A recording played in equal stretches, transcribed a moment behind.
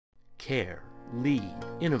care, lead,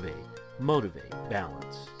 innovate, motivate,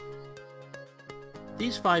 balance.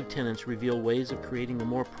 These 5 tenets reveal ways of creating a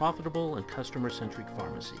more profitable and customer-centric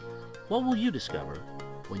pharmacy. What will you discover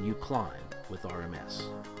when you climb with RMS?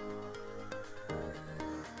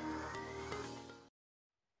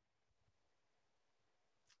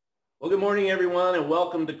 Well, good morning, everyone, and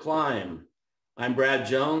welcome to Climb. I'm Brad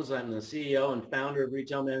Jones. I'm the CEO and founder of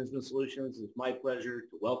Retail Management Solutions. It's my pleasure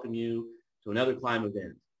to welcome you to another Climb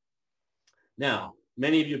event. Now,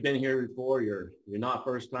 many of you have been here before. You're not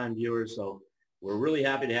first-time viewers, so we're really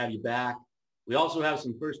happy to have you back. We also have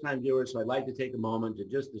some first-time viewers, so I'd like to take a moment to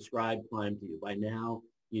just describe Climb to you. By now,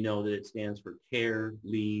 you know that it stands for care,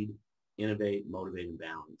 lead, innovate, motivate, and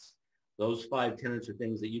balance. Those 5 tenets are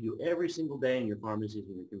things that you do every single day in your pharmacies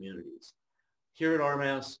and your communities. Here at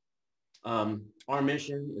RMS, our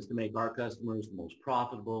mission is to make our customers the most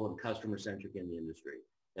profitable and customer-centric in the industry.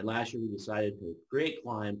 And last year, we decided to create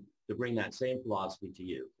Climb to bring that same philosophy to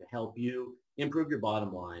you, to help you improve your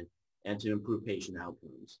bottom line and to improve patient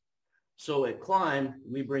outcomes. So at Climb,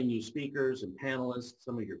 we bring you speakers and panelists,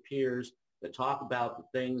 some of your peers, that talk about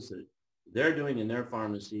the things that they're doing in their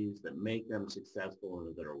pharmacies that make them successful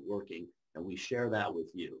and that are working, and we share that with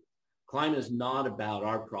you. Climb is not about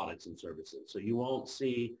our products and services, so you won't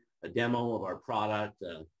see a demo of our product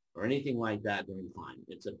or anything like that during Climb.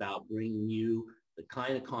 It's about bringing you the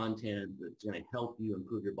kind of content that's going to help you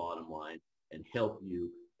improve your bottom line and help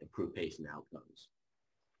you improve patient outcomes.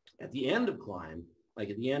 At the end of Climb, like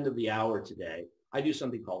at the end of the hour today, I do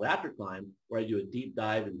something called After Climb, where I do a deep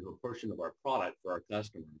dive into a portion of our product for our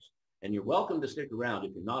customers. And you're welcome to stick around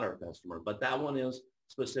if you're not our customer, but that one is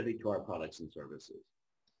specific to our products and services.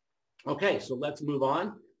 Okay, so let's move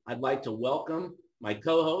on. I'd like to welcome my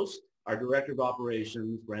co-host, our Director of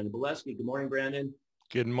Operations, Brandon Bieleski. Good morning, Brandon.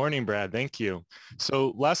 Good morning, Brad. Thank you.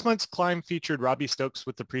 So last month's Climb featured Robbie Stokes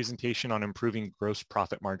with the presentation on improving gross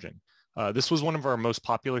profit margin. This was one of our most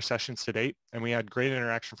popular sessions to date, and we had great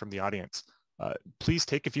interaction from the audience. Please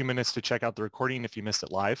take a few minutes to check out the recording if you missed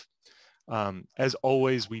it live. As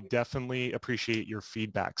always, we definitely appreciate your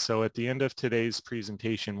feedback. So at the end of today's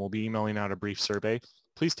presentation, we'll be emailing out a brief survey.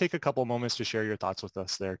 Please take a couple moments to share your thoughts with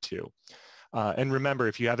us there too. And remember,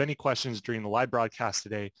 if you have any questions during the live broadcast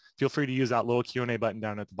today, feel free to use that little Q&A button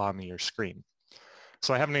down at the bottom of your screen.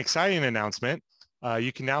 So I have an exciting announcement.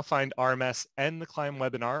 You can now find RMS and the Climb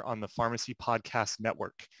webinar on the Pharmacy Podcast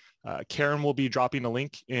Network. Karen will be dropping a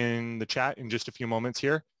link in the chat in just a few moments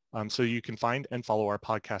here. So you can find and follow our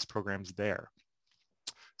podcast programs there.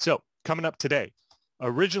 So coming up today,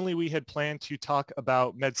 originally we had planned to talk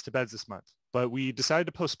about meds to beds this month, but we decided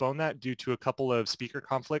to postpone that due to a couple of speaker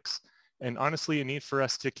conflicts and honestly a need for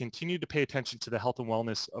us to continue to pay attention to the health and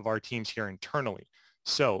wellness of our teams here internally.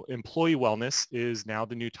 So employee wellness is now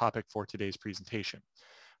the new topic for today's presentation.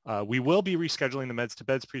 We will be rescheduling the meds to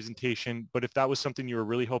beds presentation, but if that was something you were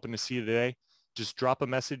really hoping to see today, just drop a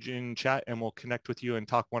message in chat and we'll connect with you and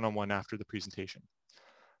talk one-on-one after the presentation.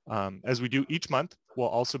 As we do each month, we'll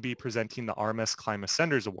also be presenting the RMS Climb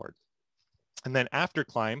Ascenders Award. And then after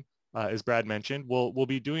Climb, as Brad mentioned, we'll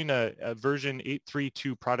be doing a version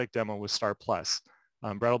 8.3.2 product demo with Star Plus.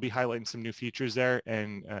 Brad will be highlighting some new features there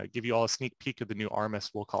and give you all a sneak peek of the new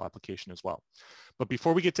RMS Will Call application as well. But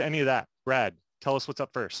before we get to any of that, Brad, tell us what's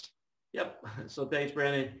up first. Yep. So thanks,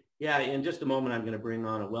 Brandon. Yeah, in just a moment, I'm going to bring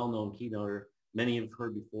on a well-known keynoter. Many have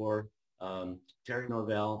heard before, Terri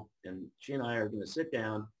Norvell, and she and I are going to sit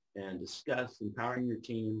down and discuss empowering your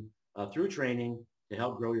team through training to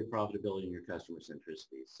help grow your profitability and your customer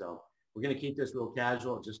centricity. So we're going to keep this real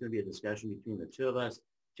casual. It's just going to be a discussion between the two of us.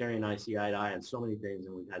 Terri and I see eye to eye on so many things,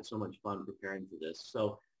 and we've had so much fun preparing for this.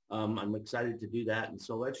 So I'm excited to do that. And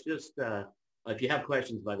so let's just, if you have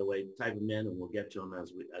questions, by the way, type them in and we'll get to them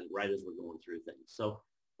right as we're going through things. So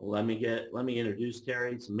let me introduce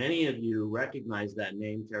Terri. So many of you recognize that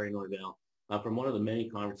name, Terri Norvell, from one of the many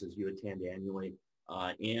conferences you attend annually.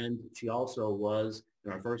 And she also was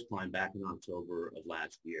in our first Climb back in October of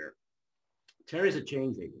last year. Terri's a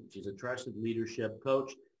change agent. She's a trusted leadership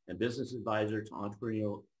coach and business advisor to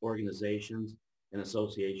entrepreneurial organizations and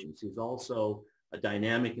associations. She's also a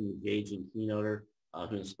dynamic and engaging keynoter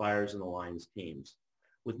who inspires and aligns teams.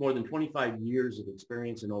 With more than 25 years of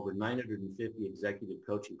experience and over 950 executive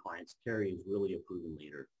coaching clients, Terri is really a proven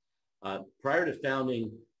leader. Prior to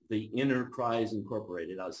founding the Enterprise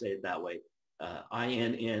Incorporated, I'll say it that way,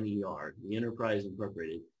 INNER, the Enterprise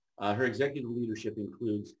Incorporated, her executive leadership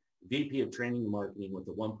includes VP of Training and Marketing with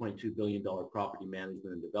a $1.2 billion property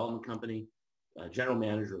management and development company, general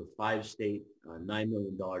manager of a 5-state, $9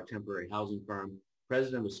 million temporary housing firm,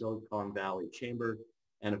 president of Silicon Valley Chamber,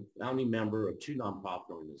 and a founding member of 2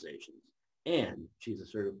 nonprofit organizations. and she's a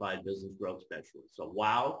certified business growth specialist. So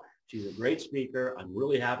wow, she's a great speaker. I'm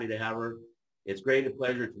really happy to have her. It's great a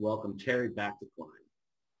pleasure to welcome Terri back to Climb.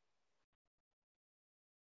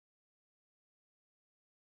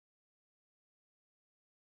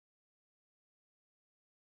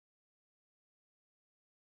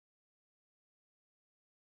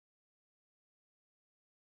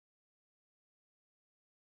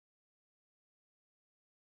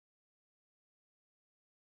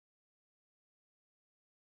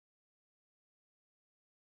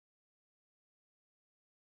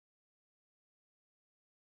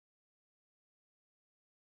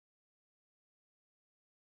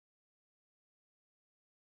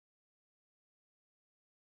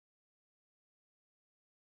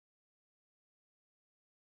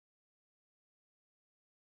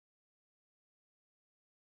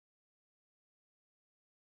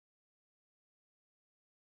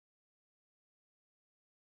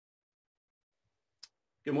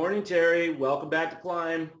 Good morning, Terri. Welcome back to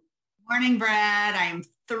Climb. Morning, Brad. I'm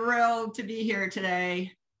thrilled to be here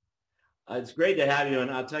today. It's great to have you,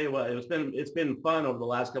 and I'll tell you what, it's been fun over the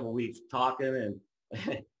last couple of weeks talking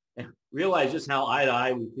and realize just how eye to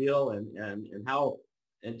eye we feel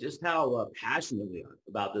and just how passionate we are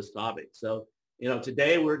about this topic. So,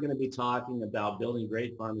 today we're going to be talking about building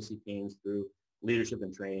great pharmacy teams through leadership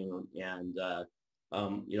and training, and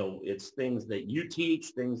it's things that you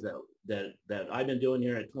teach, things that I've been doing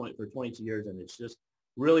here for 22 years, and it's just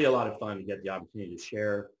really a lot of fun to get the opportunity to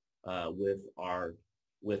share with our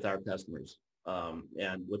customers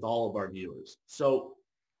and with all of our viewers. So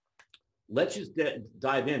let's just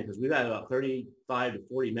dive in, because we've got about 35 to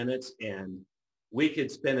 40 minutes, and we could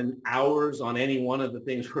spend hours on any one of the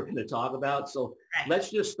things we're going to talk about. So let's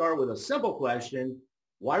just start with a simple question.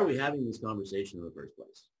 Why are we having this conversation in the first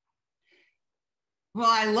place? Well,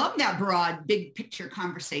 I love that broad, big picture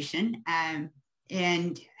conversation. And,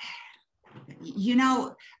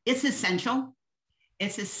 it's essential.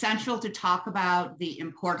 It's essential to talk about the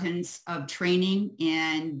importance of training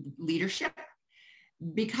and leadership,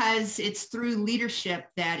 because it's through leadership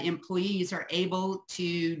that employees are able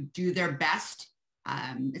to do their best.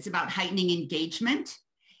 It's about heightening engagement.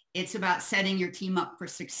 It's about setting your team up for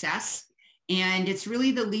success. And it's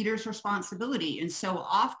really the leader's responsibility. And so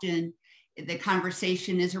often, the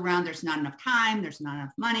conversation is around there's not enough time, there's not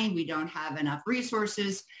enough money, we don't have enough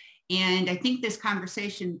resources. And I think this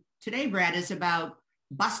conversation today, Brad, is about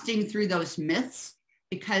busting through those myths,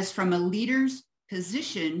 because from a leader's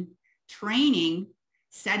position, training,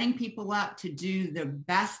 setting people up to do the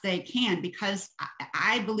best they can, because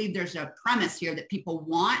I believe there's a premise here that people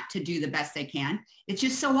want to do the best they can. It's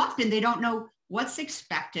just so often they don't know what's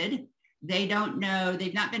expected. They don't know,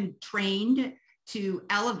 they've not been trained to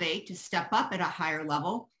elevate, to step up at a higher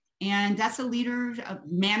level. And that's a leader, a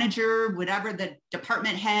manager, whatever the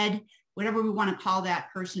department head, whatever we want to call that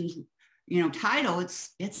person's, title,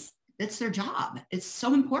 it's their job. It's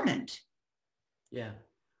so important. Yeah.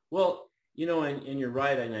 Well, and you're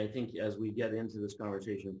right. And I think as we get into this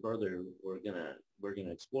conversation further, we're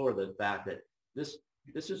gonna explore the fact that this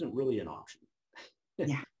isn't really an option.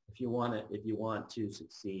 Yeah. If you want to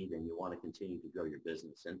succeed and you want to continue to grow your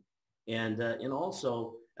business. And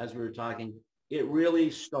also, as we were talking, it really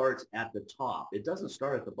starts at the top. It doesn't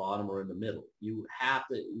start at the bottom or in the middle. It has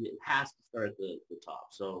to start at the top.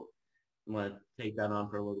 So you want to take that on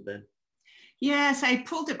for a little bit? Yes, I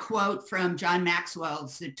pulled a quote from John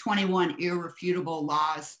Maxwell's The 21 Irrefutable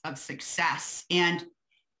Laws of Success. And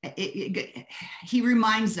he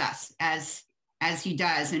reminds us, as he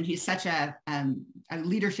does, and he's such a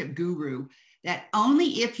leadership guru, that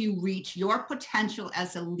only if you reach your potential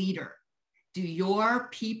as a leader do your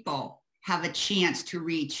people have a chance to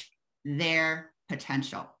reach their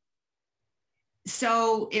potential.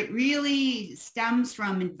 So it really stems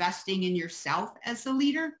from investing in yourself as a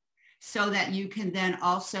leader, so that you can then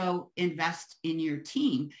also invest in your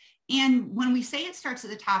team. And when we say it starts at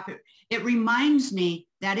the top, it reminds me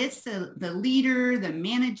that it's the leader, the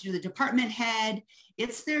manager, the department head.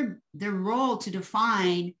 It's their role to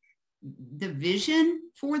define the vision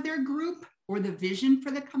for their group or the vision for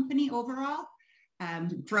the company overall.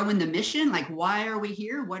 Throw in the mission, like why are we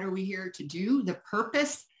here? What are we here to do? The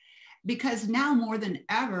purpose, because now more than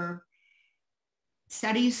ever,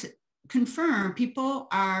 studies confirm people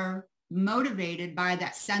are motivated by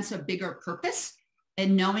that sense of bigger purpose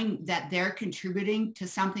and knowing that they're contributing to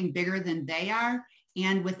something bigger than they are.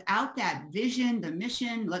 And without that vision, the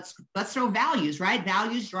mission, let's throw values, right?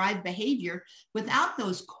 Values drive behavior. Without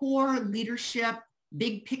those core leadership,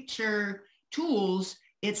 big picture tools,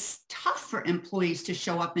 it's tough for employees to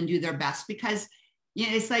show up and do their best, because Yeah,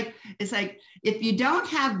 it's like if you don't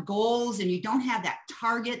have goals and you don't have that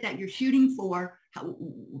target that you're shooting for, how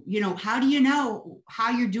do you know how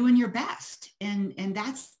you're doing your best? And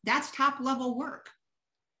that's top level work.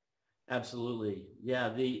 Absolutely.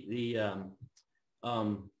 Yeah.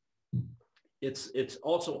 It's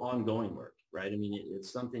also ongoing work, right? I mean,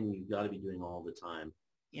 it's something you've got to be doing all the time.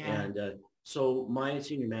 Yeah. And so my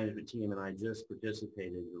senior management team and I just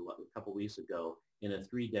participated a couple of weeks ago in a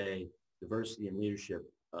 3-day diversity and leadership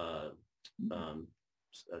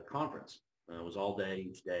conference. It was all day,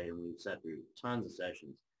 each day, and we sat through tons of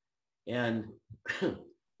sessions. And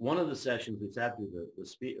one of the sessions we sat through, the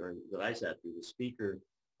speaker that I sat through, the speaker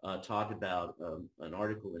talked about an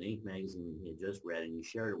article in Inc. magazine he had just read, and he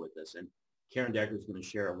shared it with us. And Karen Decker is going to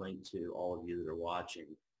share a link to all of you that are watching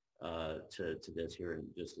to this here in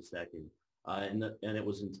just a second. And it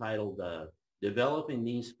was entitled, Developing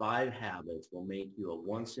These 5 Habits Will Make You a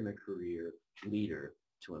Once-in-a-Career Leader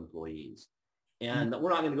to Employees. And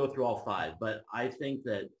we're not going to go through all 5, but I think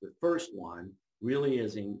that the first one really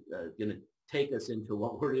is going to take us into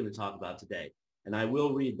what we're going to talk about today. And I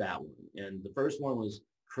will read that one. And the first one was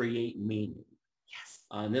create meaning. Yes.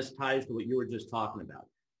 And this ties to what you were just talking about.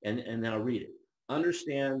 And then I'll read it.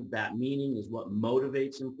 Understand that meaning is what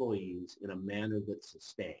motivates employees in a manner that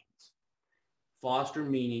sustains. Foster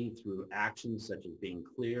meaning through actions such as being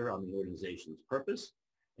clear on the organization's purpose,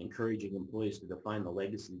 encouraging employees to define the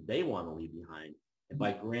legacy they want to leave behind, and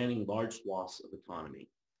by granting large swaths of autonomy.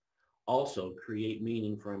 Also, create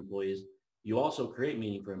meaning for employees. You also create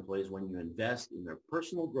meaning for employees when you invest in their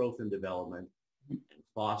personal growth and development and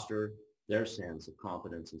foster their sense of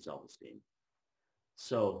confidence and self-esteem.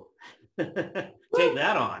 So take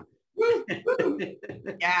that on.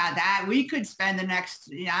 Yeah, that we could spend the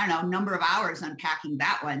next, I don't know, number of hours unpacking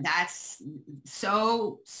that one. That's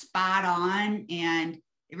so spot on. And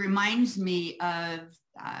it reminds me of,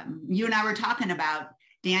 you and I were talking about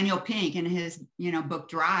Daniel Pink and his, book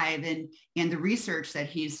Drive and the research that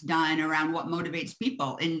he's done around what motivates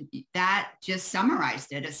people. And that just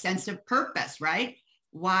summarized it, a sense of purpose, right?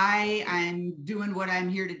 Why I'm doing what I'm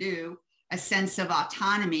here to do, a sense of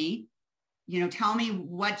autonomy, tell me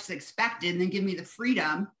what's expected and then give me the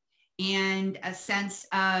freedom, and a sense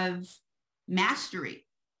of mastery,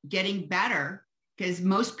 getting better. Because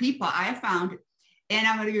most people I have found, and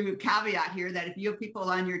I'm going to give you a caveat here, that if you have people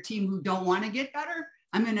on your team who don't want to get better,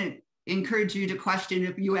 I'm going to encourage you to question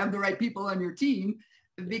if you have the right people on your team,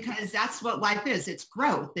 because that's what life is. It's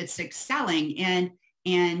growth, it's excelling.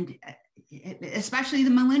 And especially the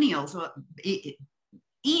millennials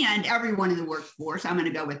and everyone in the workforce, I'm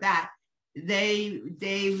going to go with that. They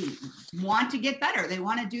want to get better. They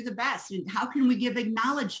want to do the best. And how can we give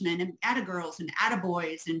acknowledgement and attagirls and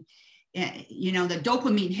attaboys and, the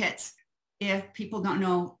dopamine hits if people don't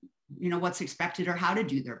know, what's expected or how to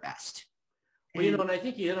do their best? Well, and I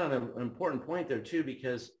think you hit on an important point there too,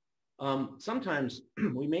 because sometimes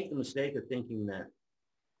we make the mistake of thinking that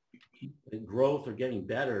growth or getting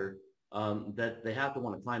better, that they have to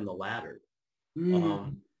want to climb the ladder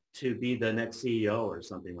to be the next CEO or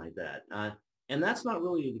something like that. And that's not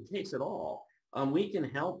really the case at all. We can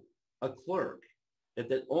help a clerk that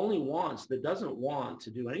doesn't want to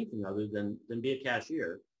do anything other than be a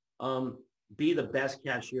cashier, be the best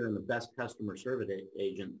cashier and the best customer service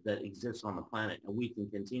agent that exists on the planet. And we can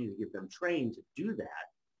continue to give them training to do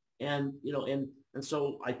that. And, and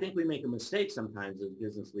so I think we make a mistake sometimes as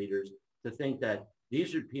business leaders to think that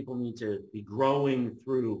these are people need to be growing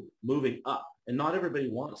through moving up, and not everybody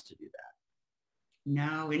wants to do that.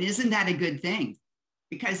 No, and isn't that a good thing?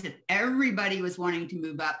 Because if everybody was wanting to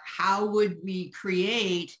move up, how would we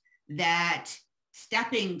create that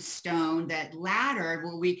stepping stone, that ladder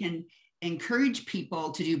where we can encourage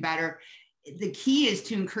people to do better? The key is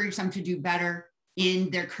to encourage them to do better in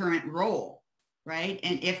their current role, right?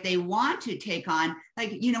 And if they want to take on,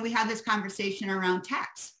 we have this conversation around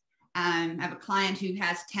techs. I have a client who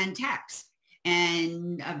has 10 techs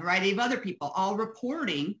and a variety of other people all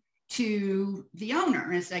reporting to the owner.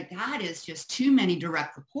 And it's like, that is just too many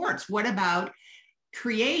direct reports. What about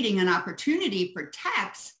creating an opportunity for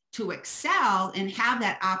techs to excel and have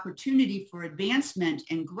that opportunity for advancement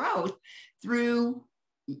and growth through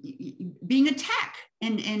being a tech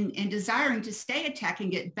and desiring to stay a tech and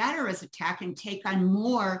get better as a tech and take on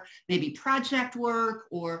more maybe project work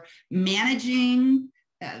or managing,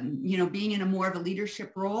 being in a more of a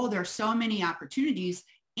leadership role. There are so many opportunities.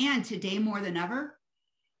 And today more than ever,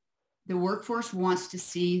 the workforce wants to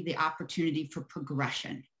see the opportunity for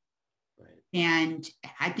progression. Right. And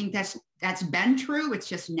I think that's been true. It's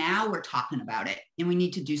just now we're talking about it and we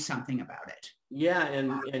need to do something about it. Yeah,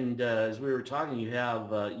 and as we were talking,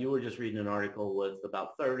 you were just reading an article with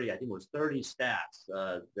about 30, I think it was 30 stats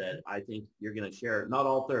that I think you're going to share. Not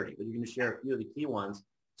all 30, but you're going to share a few of the key ones.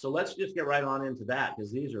 So let's just get right on into that,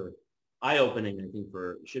 because these are eye-opening, I think,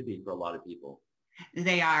 should be for a lot of people.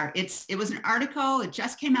 They are. It was an article. It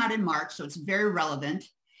just came out in March, so it's very relevant.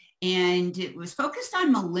 And it was focused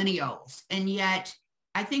on millennials. And yet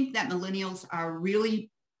I think that millennials are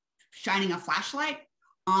really shining a flashlight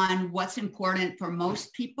on what's important for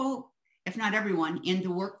most people, if not everyone, in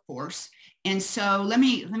the workforce. And so let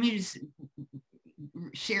me just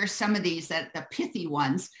share some of these, the pithy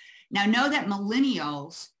ones. Now, know that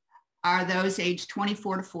millennials are those aged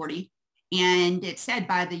 24 to 40. And it said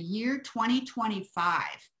by the year 2025,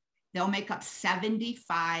 they'll make up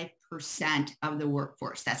 75% of the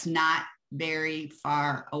workforce. That's not very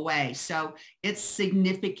far away. So it's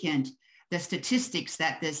significant, the statistics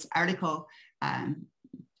that this article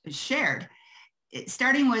shared.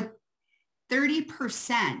 Starting with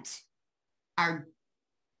 30% are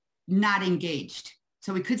not engaged.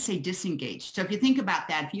 So we could say disengaged. So if you think about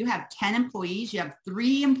that, if you have 10 employees, you have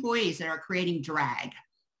 3 employees that are creating drag,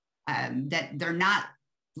 that they're not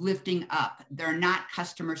lifting up, they're not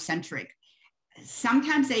customer centric.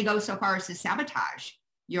 Sometimes they go so far as to sabotage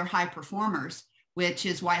your high performers, which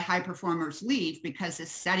is why high performers leave, because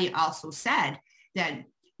this study also said that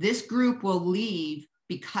this group will leave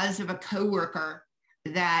because of a coworker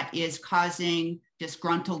that is causing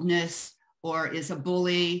disgruntledness or is a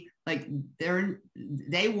bully. Like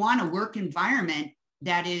they want a work environment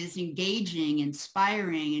that is engaging,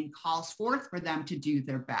 inspiring, and calls forth for them to do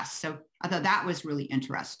their best. So I thought that was really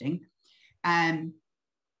interesting. 62%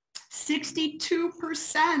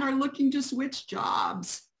 are looking to switch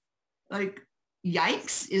jobs. Like,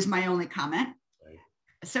 yikes is my only comment. Right.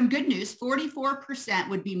 Some good news, 44%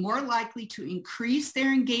 would be more likely to increase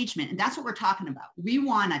their engagement. And that's what we're talking about. We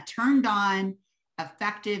want a turned on,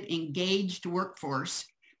 effective, engaged workforce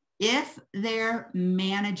if their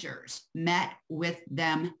managers met with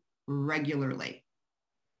them regularly.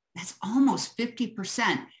 That's almost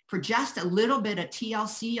 50% for just a little bit of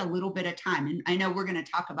TLC, a little bit of time. And I know we're going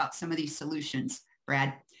to talk about some of these solutions,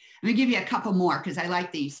 Brad. Let me give you a couple more because I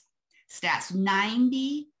like these stats.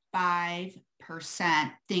 95%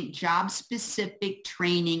 think job-specific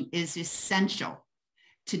training is essential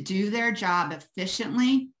to do their job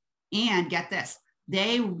efficiently. And get this,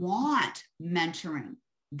 they want mentoring.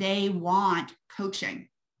 They want coaching.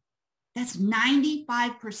 That's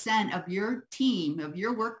 95% of your team, of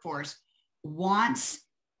your workforce wants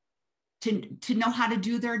to know how to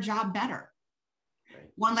do their job better.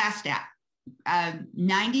 Right. One last stat,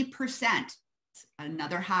 90%,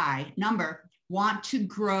 another high number, want to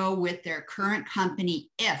grow with their current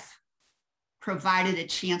company if provided a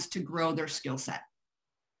chance to grow their skill set.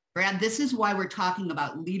 Brad, this is why we're talking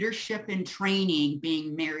about leadership and training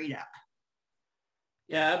being married up.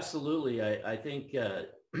 Yeah, absolutely. I think the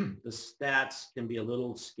stats can be a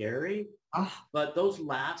little scary, but those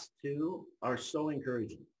last two are so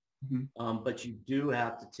encouraging. Mm-hmm. But you do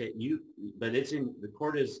have to take but it's in the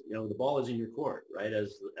court is, the ball is in your court, right?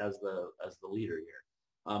 As the leader here,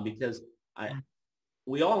 because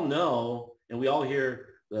we all know, and we all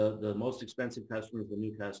hear the most expensive customer is the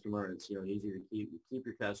new customer. And it's, easier to keep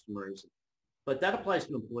your customers, but that applies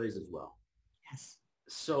to employees as well. Yes.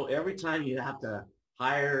 So every time you have to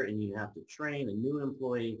hire and you have to train a new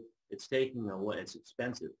employee, it's it's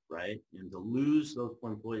expensive, right? And to lose those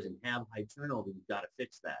employees and have high turnover, you've got to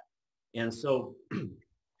fix that. And so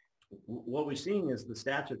what we're seeing is the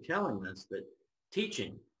stats are telling us that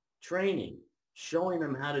teaching, training, showing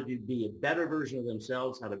them how to be a better version of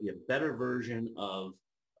themselves, how to be a better version of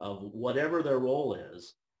whatever their role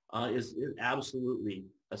is absolutely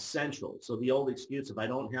essential. So the old excuse, if I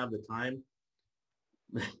don't have the time,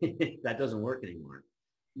 that doesn't work anymore.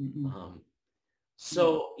 Mm-hmm.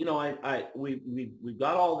 So, we've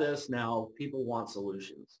got all this now. People want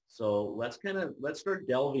solutions. So let's start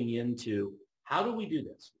delving into how do we do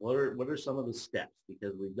this? What are some of the steps?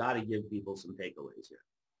 Because we've got to give people some takeaways here.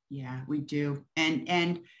 Yeah, we do.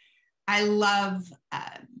 And I love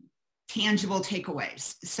tangible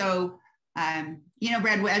takeaways. So, Brad,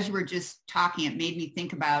 as you were just talking, it made me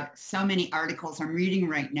think about so many articles I'm reading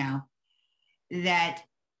right now that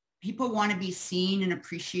people want to be seen and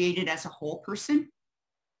appreciated as a whole person.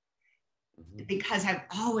 Mm-hmm. Because I've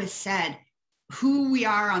always said who we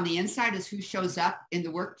are on the inside is who shows up in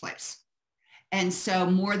the workplace. And so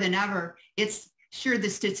more than ever, it's sure the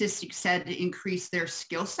statistics said to increase their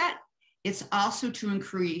skill set. It's also to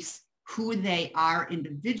increase who they are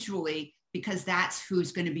individually, because that's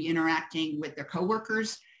who's going to be interacting with their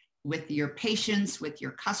coworkers with your patients, with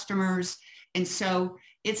your customers. And so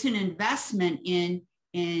it's an investment in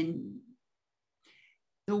the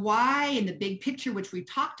why and the big picture, which we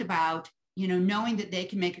talked about, you know, knowing that they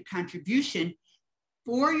can make a contribution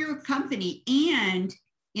for your company and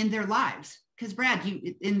in their lives. Because Brad,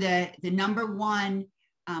 you in the number one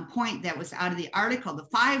point that was out of the article, the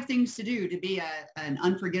 5 things to do to be an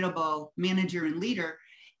unforgettable manager and leader,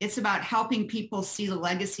 it's about helping people see the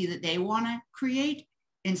legacy that they want to create.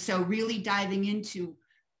 And so really diving into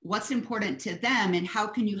what's important to them and how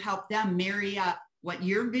can you help them marry up what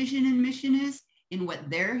your vision and mission is and what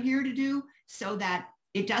they're here to do, so that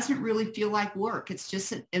it doesn't really feel like work. It's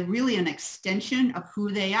just really an extension of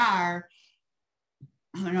who they are.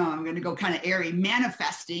 I don't know, I'm going to go kind of airy,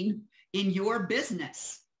 manifesting in your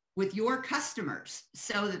business with your customers.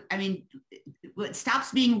 So, I mean, it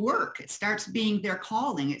stops being work. It starts being their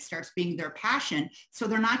calling. It starts being their passion. So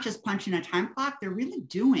they're not just punching a time clock. They're really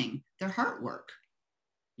doing their heart work.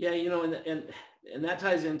 Yeah, you know, and that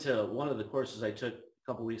ties into one of the courses I took a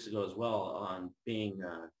couple of weeks ago as well on being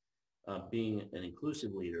an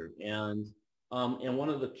inclusive leader. And one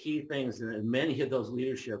of the key things in many of those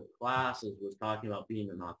leadership classes was talking about being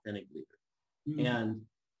an authentic leader. Mm-hmm.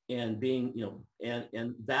 And being, you know,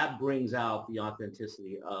 and that brings out the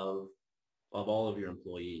authenticity of all of your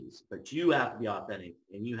employees. But you have to be authentic,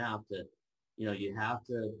 and you have to, you know, you have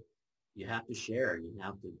to share. You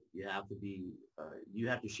have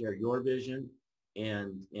to share your vision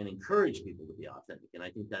and encourage people to be authentic. And I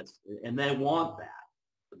think and they want that.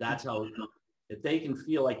 But that's how, if they can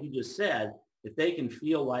feel like you just said, if they can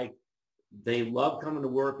feel like they love coming to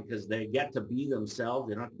work because they get to be themselves,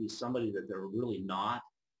 they don't have to be somebody that they're really not,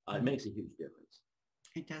 it makes a huge difference.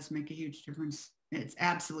 It does make a huge difference. It's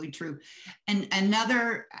absolutely true. And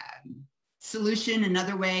another solution,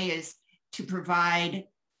 another way is to provide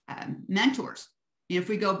mentors. You know, if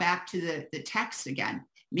we go back to the text again,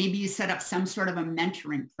 maybe you set up some sort of a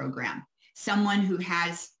mentoring program, someone who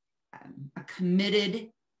has a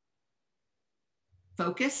committed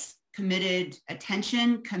focus, committed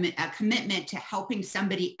attention, a commitment to helping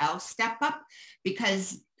somebody else step up,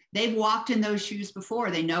 because they've walked in those shoes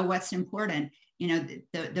before. They know what's important. You know,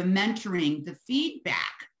 the mentoring, the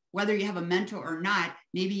feedback, whether you have a mentor or not,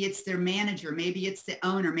 maybe it's their manager, maybe it's the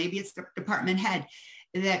owner, maybe it's the department head,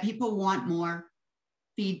 that people want more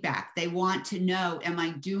feedback. They want to know, am I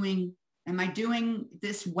doing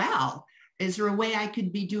this well? Is there a way I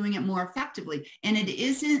could be doing it more effectively? And it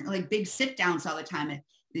isn't like big sit downs all the time.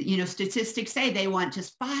 You know, statistics say they want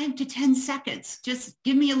just 5 to 10 seconds. Just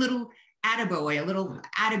give me a little attaboy, a little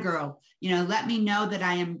attagirl, you know, let me know that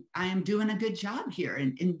I am doing a good job here.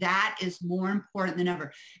 And that is more important than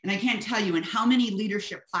ever. And I can't tell you in how many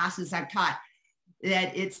leadership classes I've taught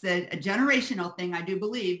that it's a generational thing, I do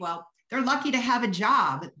believe. Well, they're lucky to have a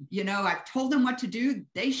job. You know, I've told them what to do.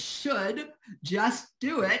 They should just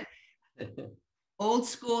do it. Old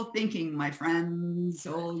school thinking, my friends.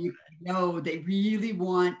 Oh, you know, they really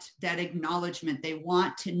want that acknowledgement. They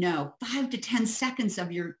want to know 5 to 10 seconds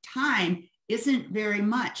of your time isn't very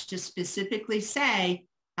much to specifically say,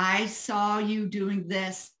 I saw you doing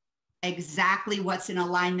this, exactly what's in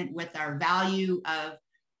alignment with our value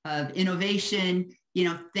of innovation. You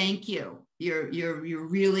know, thank you. You're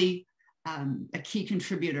really a key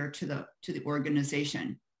contributor to the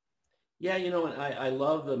organization. Yeah, you know, I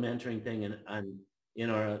love the mentoring thing, and in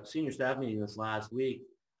our senior staff meeting this last week,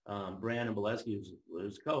 Brandon Bieleski,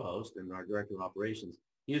 who's co-host and our director of operations,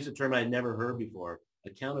 he used a term I'd never heard before: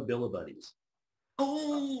 accountability buddies.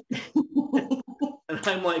 Oh, and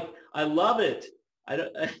I'm like, I love it.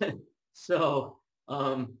 So,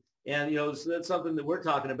 and you know, so that's something that we're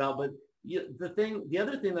talking about. But the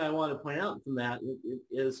other thing that I want to point out from that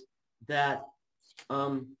is that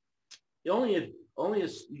you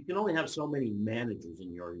can only have so many managers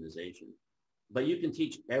in your organization, but you can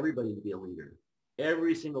teach everybody to be a leader.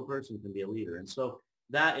 Every single person can be a leader. And so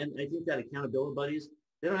and I think that accountability buddies,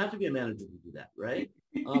 they don't have to be a manager to do that, right?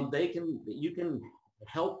 You can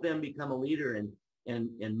help them become a leader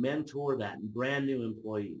and mentor that brand new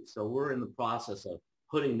employees. So we're in the process of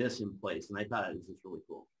putting this in place. And I thought it was just really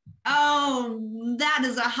cool. Oh, that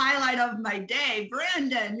is a highlight of my day.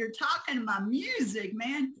 Brandon, you're talking my music,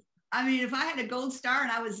 man. I mean, if I had a gold star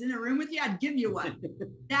and I was in a room with you, I'd give you one.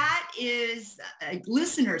 That is,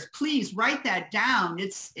 listeners, please write that down.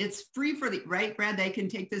 It's free for right, Brad? They can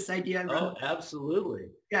take this idea. Oh, absolutely.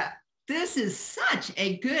 Yeah. This is such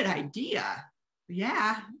a good idea.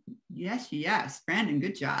 Yeah. Yes. Brandon,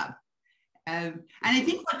 good job. And I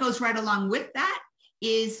think what goes right along with that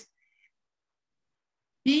is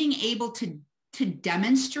being able to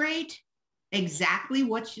demonstrate exactly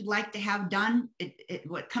what you'd like to have done.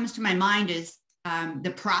 What comes to my mind is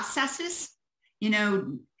the processes,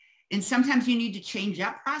 and sometimes you need to change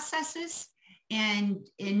up processes, and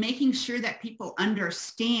in making sure that people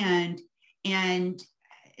understand, and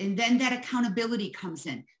then that accountability comes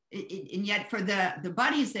in. And yet for the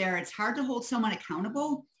buddies there, it's hard to hold someone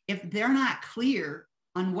accountable if they're not clear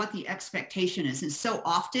on what the expectation is. And so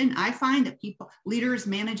often I find that people, leaders,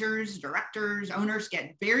 managers, directors, owners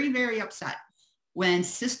get very, very upset when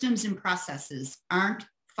systems and processes aren't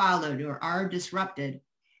followed or are disrupted.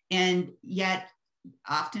 And yet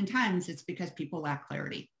oftentimes it's because people lack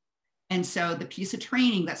clarity. And so the piece of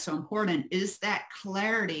training that's so important is that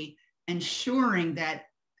clarity, ensuring that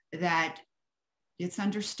it's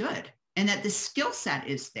understood and that the skill set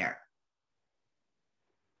is there.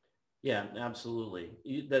 Yeah, absolutely.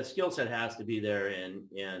 That skill set has to be there, and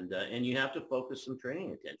you have to focus some training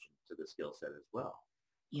attention to the skill set as well.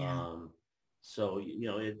 Yeah. So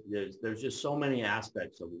there's just so many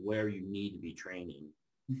aspects of where you need to be training,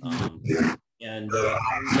 and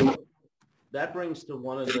that brings to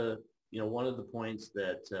one of the points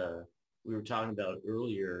that we were talking about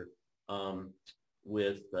earlier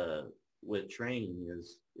with training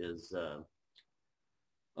is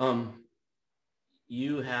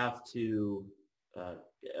you have to,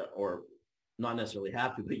 or not necessarily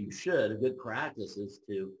have to, but you should. A good practice is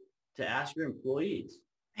to ask your employees.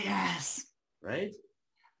 Yes. Right?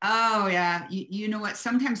 Oh, yeah. You know what?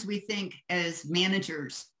 Sometimes we think as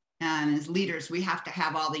managers and as leaders, we have to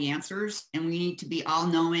have all the answers, and we need to be all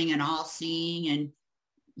knowing and all seeing. And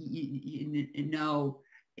you know,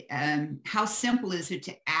 how simple is it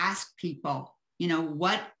to ask people,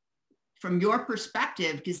 what, from your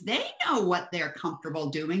perspective, because they know what they're comfortable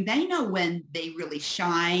doing. They know when they really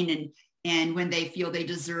shine and when they feel they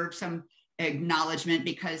deserve some acknowledgement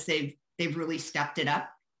because they've really stepped it up,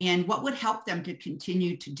 and what would help them to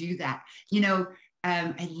continue to do that.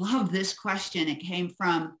 I love this question. It came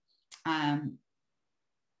from,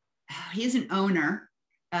 he's an owner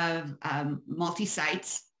of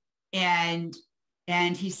multi-sites, and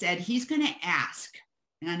he said he's going to ask,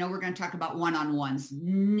 and I know we're going to talk about one-on-ones,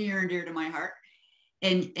 near and dear to my heart.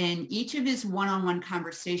 And in each of his one-on-one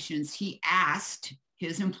conversations, he asked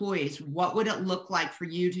his employees, what would it look like for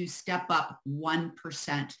you to step up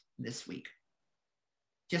 1% this week?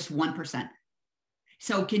 Just 1%.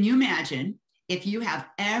 So can you imagine if you have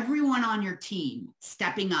everyone on your team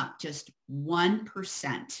stepping up just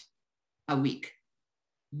 1% a week?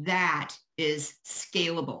 That is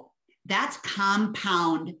scalable. That's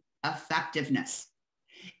compound effectiveness.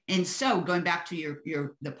 And so going back to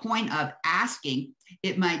the point of asking,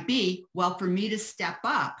 it might be, well, for me to step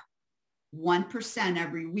up 1%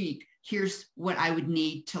 every week, here's what I would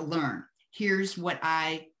need to learn. Here's what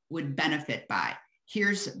I would benefit by.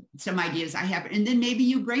 Here's some ideas I have. And then maybe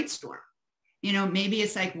you brainstorm. Maybe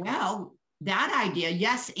it's like, well, that idea,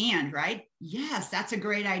 yes, and, right? Yes, that's a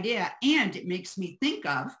great idea. And it makes me think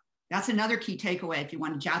of, that's another key takeaway if you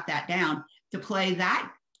want to jot that down, to play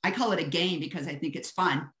that. I call it a game because I think it's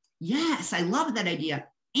fun. Yes, I love that idea.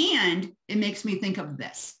 And it makes me think of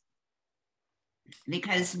this.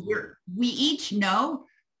 Because we each know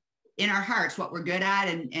in our hearts what we're good at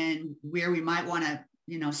and where we might want to,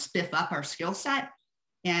 spiff up our skill set.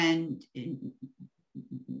 And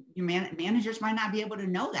your managers might not be able to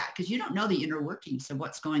know that because you don't know the inner workings of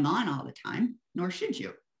what's going on all the time, nor should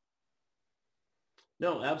you.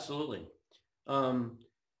 No, absolutely.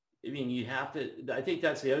 You have to, I think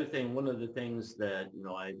that's the other thing. One of the things that,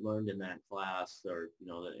 I learned in that class, or,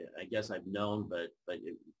 I guess I've known, but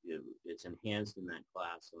it's enhanced in that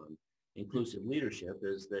class on inclusive leadership,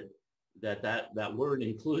 is that word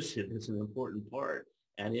inclusive is an important part.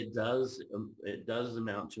 And it does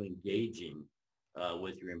amount to engaging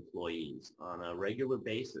with your employees on a regular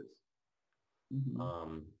basis.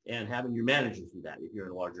 Mm-hmm. And having your managers do that if you're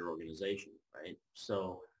in a larger organization, right?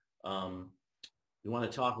 So you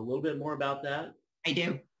want to talk a little bit more about that? I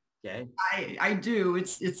do. Okay. I do.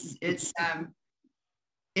 It's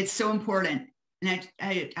so important. And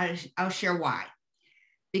I'll share why.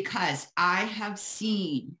 Because I have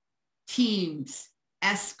seen teams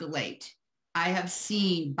escalate. I have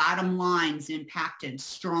seen bottom lines impacted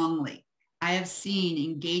strongly. I have seen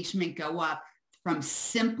engagement go up from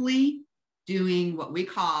simply doing what we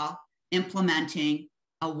call implementing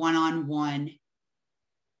a one-on-one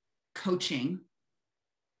coaching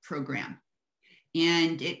program.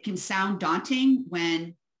 And it can sound daunting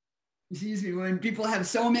when people have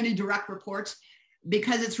so many direct reports,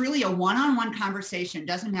 because it's really a one-on-one conversation. It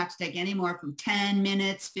doesn't have to take any more from 10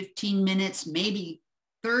 minutes, 15 minutes, maybe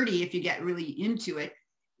 30 if you get really into it.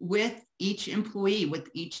 with each employee, with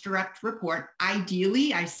each direct report.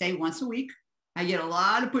 Ideally, I say once a week. I get a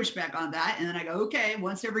lot of pushback on that. And then I go, okay,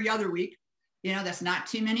 once every other week. That's not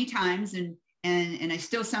too many times. And I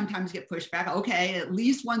still sometimes get pushback. Okay, at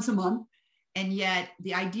least once a month. And yet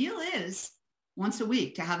the ideal is once a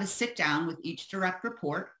week to have a sit down with each direct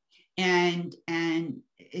report. And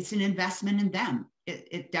it's an investment in them.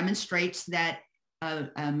 It demonstrates that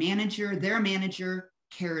a manager, their manager,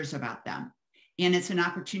 cares about them. And it's an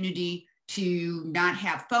opportunity to not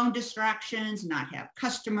have phone distractions, not have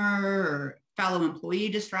customer or fellow employee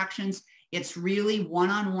distractions. It's really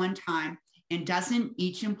one-on-one time. And doesn't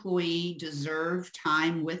each employee deserve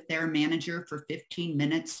time with their manager for 15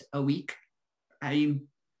 minutes a week? I mean,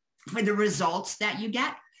 for the results that you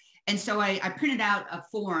get. And so I printed out a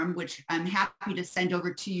form, which I'm happy to send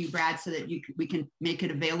over to you, Brad, so that we can make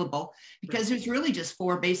it available, because there's really just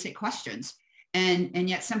 4 basic questions. And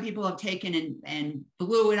yet some people have taken and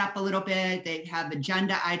blew it up a little bit. They have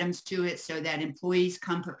agenda items to it so that employees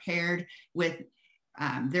come prepared with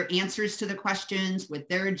their answers to the questions, with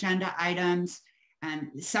their agenda items.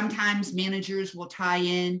 Sometimes managers will tie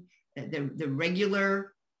in the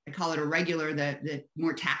regular, I call it a regular, the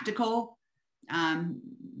more tactical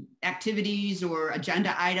activities or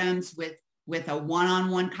agenda items with a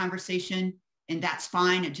one-on-one conversation. And that's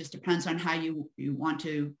fine. It just depends on how you want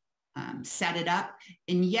to set it up.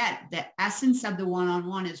 And yet the essence of the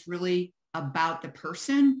one-on-one is really about the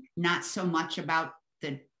person, not so much about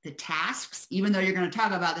the tasks, even though you're going to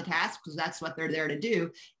talk about the tasks because that's what they're there to do.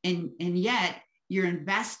 And yet you're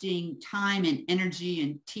investing time and energy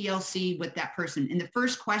and TLC with that person. And the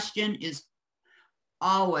first question is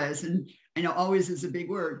always, and I know always is a big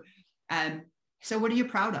word. So what are you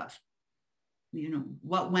proud of?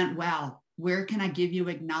 What went well? Where can I give you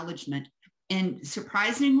acknowledgement? And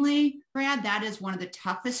surprisingly, Brad, that is one of the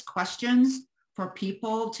toughest questions for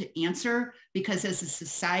people to answer, because as a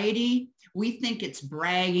society, we think it's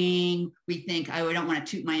bragging. We think, oh, I don't want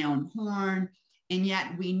to toot my own horn. And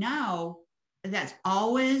yet we know that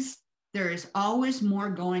there is always more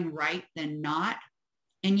going right than not.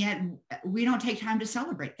 And yet we don't take time to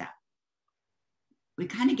celebrate that.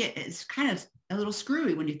 It's kind of a little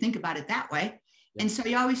screwy when you think about it that way. Yeah. And so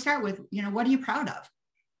you always start with, what are you proud of?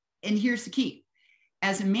 And here's the key.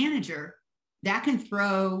 As a manager, that can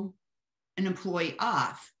throw an employee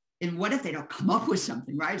off. And what if they don't come up with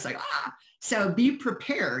something, right? It's like, So be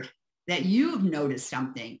prepared that you've noticed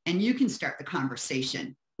something, and you can start the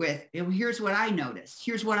conversation with, here's what I noticed.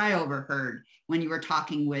 Here's what I overheard when you were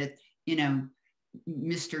talking with,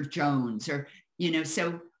 Mr. Jones, or,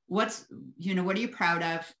 so what are you proud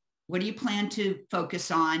of? What do you plan to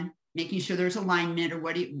focus on? Making sure there's alignment, or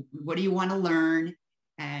what do you want to learn?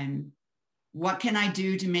 And what can I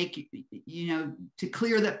do to make, to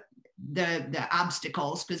clear the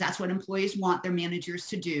obstacles, because that's what employees want their managers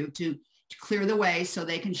to do, to clear the way so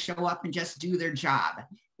they can show up and just do their job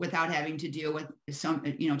without having to deal with some,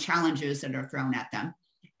 challenges that are thrown at them.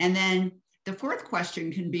 And then the 4th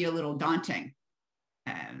question can be a little daunting.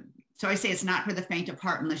 So I say it's not for the faint of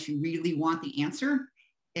heart unless you really want the answer.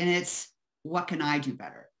 And it's, what can I do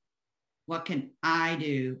better? What can I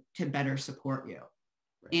do to better support you?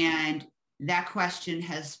 Right. And that question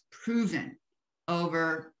has proven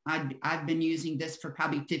over, I've been using this for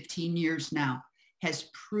probably 15 years now, has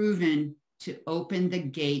proven to open the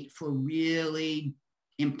gate for really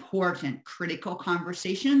important, critical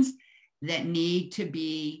conversations that need to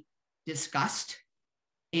be discussed.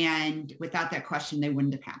 And without that question, they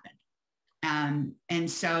wouldn't have happened. And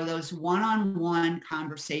so those one-on-one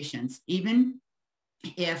conversations, even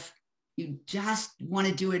if you just want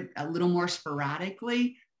to do it a little more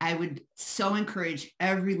sporadically, I would so encourage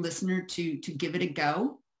every listener to give it a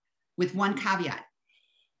go, with one caveat.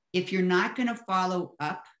 If you're not going to follow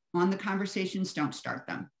up on the conversations, don't start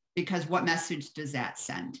them, because what message does that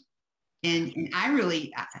send? And I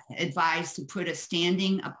really advise to put a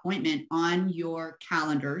standing appointment on your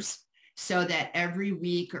calendars so that every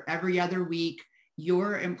week or every other week,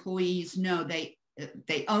 your employees know they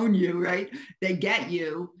own you, right? They get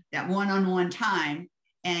you that one-on-one time,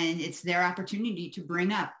 and it's their opportunity to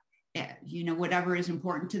bring up, whatever is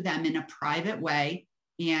important to them in a private way.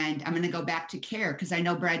 And I'm going to go back to care, because I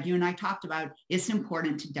know, Brad, you and I talked about it's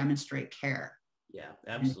important to demonstrate care. Yeah,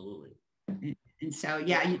 absolutely. And so,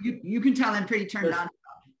 yeah, you can tell I'm pretty turned on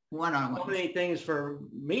one-on-one. So many things for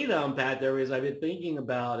me to unpack there, is I've been thinking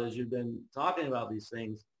about, as you've been talking about these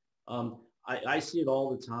things, I see it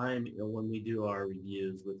all the time, when we do our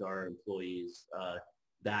reviews with our employees,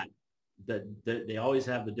 that they always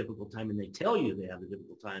have the difficult time, and they tell you they have the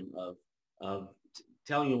difficult time of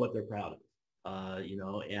telling you what they're proud of,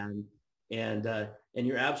 And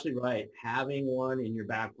you're absolutely right. Having one in your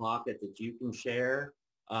back pocket that you can share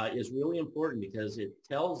is really important because it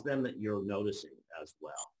tells them that you're noticing as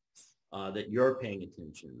well, that you're paying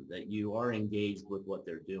attention, that you are engaged with what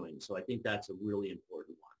they're doing. So I think that's a really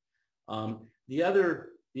important one. The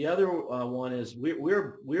other one is we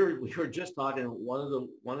were just talking.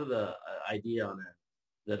 One of the idea on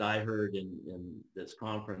that I heard in this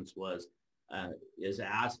conference was is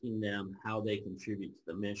asking them how they contribute to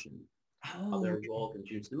the mission, how their role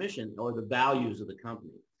contributes to the mission or the values of the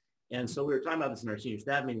company. And so we were talking about this in our senior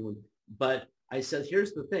staff meeting, but I said,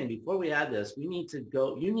 here's the thing, before we add this, you need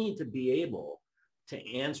to be able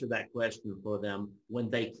to answer that question for them when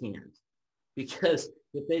they can't. Because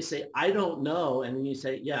if they say, I don't know, and then you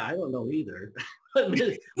say, yeah, I don't know either,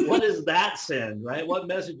 what does that send, right? What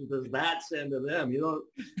message does that send to them? You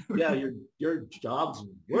don't, yeah, your job's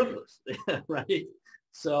worthless, right?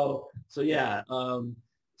 So yeah,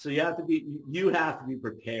 so you have to be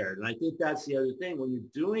prepared. And I think that's the other thing. When you're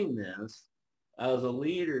doing this as a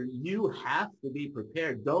leader, you have to be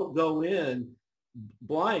prepared. Don't go in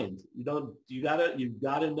blind. You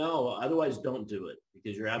gotta know. Otherwise, don't do it,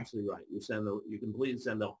 because you're absolutely right. You completely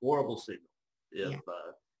send a horrible signal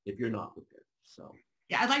if you're not prepared. So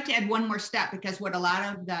yeah, I'd like to add one more step, because what a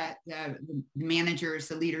lot of the managers,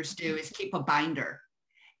 the leaders do is keep a binder,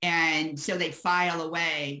 and so they file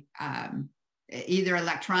away either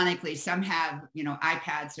electronically. Some have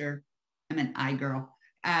iPads, or I'm an iGirl,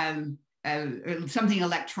 or something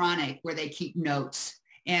electronic where they keep notes.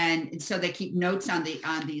 And so they keep notes on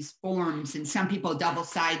these forms, and some people double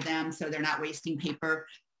side them so they're not wasting paper.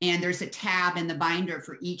 And there's a tab in the binder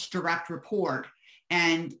for each direct report.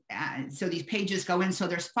 And so these pages go in, so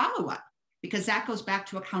there's follow-up, because that goes back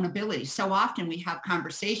to accountability. So often we have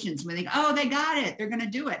conversations and we think, oh, they got it, they're going to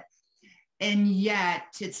do it. And yet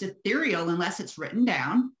it's ethereal unless it's written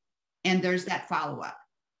down, and there's that follow-up.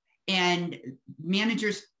 And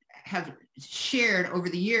managers have shared over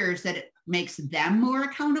the years that it makes them more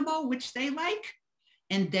accountable, which they like,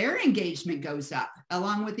 and their engagement goes up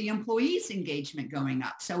along with the employees' engagement going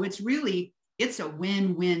up. So it's a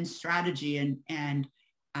win-win strategy, and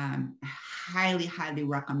highly, highly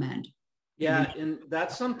recommend. Yeah, and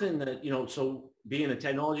that's something that, so being a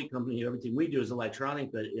technology company, everything we do is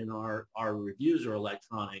electronic, but in our reviews are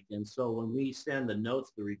electronic. And so when we send the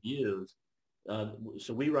notes, the reviews,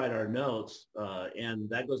 so we write our notes and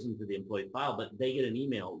that goes into the employee file, but they get an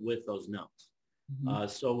email with those notes. Mm-hmm.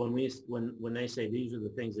 So when they say these are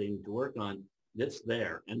the things they need to work on, that's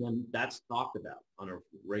there. And then that's talked about on a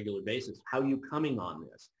regular basis. How are you coming on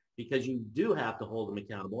this? Because you do have to hold them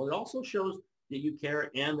accountable. It also shows that you care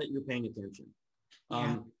and that you're paying attention.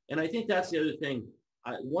 Yeah. And I think that's the other thing.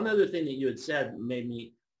 One other thing that you had said made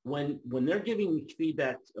me, when they're giving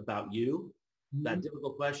feedback about you, mm-hmm. that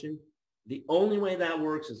difficult question, the only way that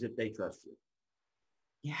works is if they trust you.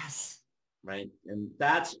 Yes. Right. And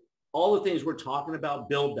that's all the things we're talking about,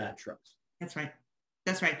 build that trust. That's right.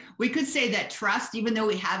 That's right. We could say that trust, even though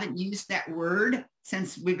we haven't used that word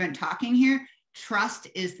since we've been talking here, trust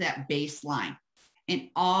is that baseline. And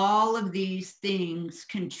all of these things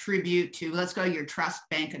contribute to, let's go to your trust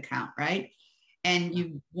bank account, right? And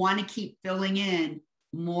you want to keep filling in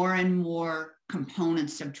more and more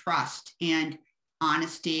components of trust and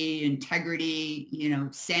honesty, integrity,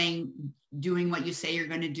 doing what you say you're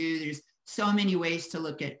going to do. There's so many ways to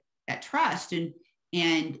look at trust. And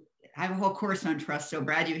I have a whole course on trust. So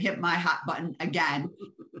Brad, you hit my hot button again.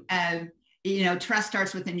 Trust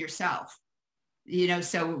starts within yourself.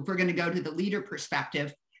 So if we're going to go to the leader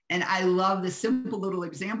perspective, and I love the simple little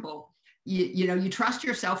example, you trust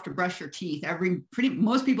yourself to brush your teeth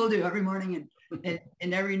most people do every morning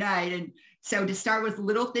and every night. And so to start with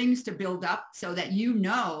little things to build up so that you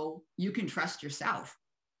can trust yourself,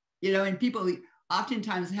 and people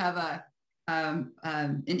oftentimes have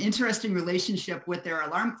an interesting relationship with their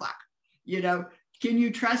alarm clock. Can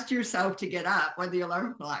you trust yourself to get up when the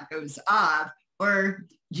alarm clock goes off? Or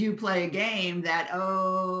do you play a game that,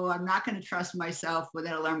 I'm not going to trust myself when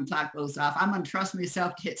that alarm clock goes off. I'm going to trust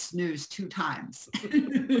myself to hit snooze 2 times.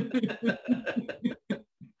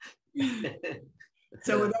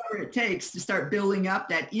 So whatever it takes to start building up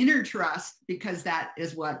that inner trust, because that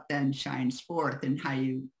is what then shines forth and how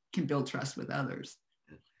you can build trust with others.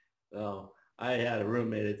 Well, I had a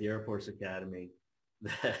roommate at the Air Force Academy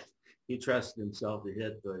that he trusted himself to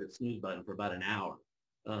hit the snooze button for about an hour.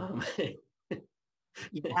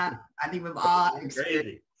 Yeah, I think we've all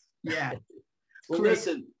crazy. Yeah. Well,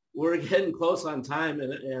 listen, we're getting close on time,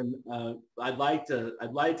 and I'd like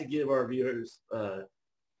to give our viewers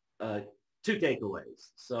two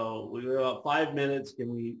takeaways. So we have about 5 minutes.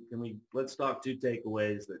 Let's talk two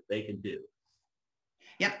takeaways that they can do.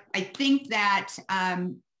 Yep. I think that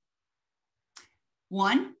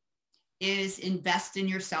one is invest in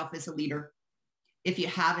yourself as a leader. If you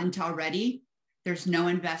haven't already, there's no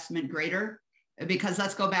investment greater, because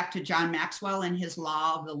let's go back to John Maxwell and his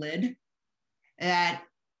law of the lid, that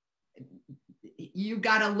you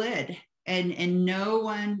got a lid, and no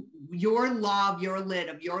one, your law of your lid,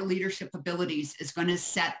 of your leadership abilities is going to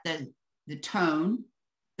set the tone,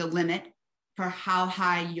 the limit for how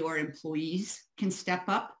high your employees can step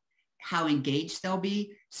up, how engaged they'll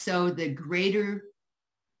be. So the greater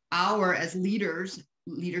our, as leaders,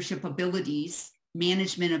 leadership abilities,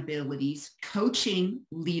 management abilities, coaching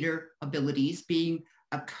leader abilities, being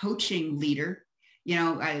a coaching leader. You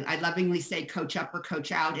know, I lovingly say coach up or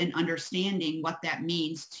coach out, and understanding what that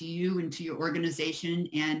means to you and to your organization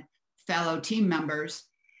and fellow team members.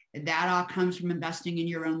 That all comes from investing in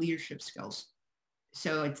your own leadership skills.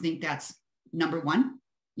 So I think that's number one.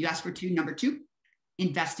 You asked for two. Number two,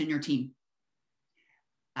 invest in your team.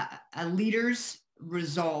 A leader's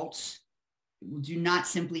results do not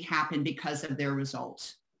simply happen because of their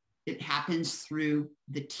results. It happens through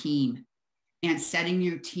the team, and setting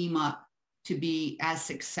your team up to be as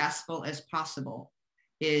successful as possible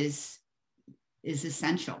is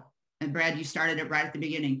essential. And Brad, you started it right at the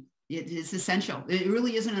beginning. It is essential. It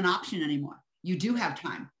really isn't an option anymore. You do have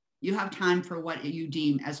time. You have time for what you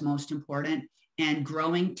deem as most important, and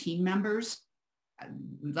growing team members.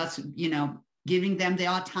 Giving them the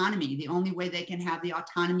autonomy. The only way they can have the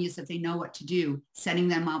autonomy is if they know what to do, setting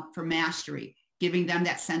them up for mastery, giving them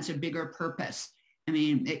that sense of bigger purpose. I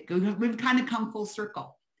mean, we've kind of come full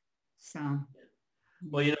circle. So.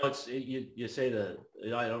 Well, you say that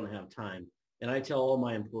I don't have time. And I tell all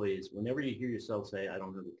my employees, whenever you hear yourself say, I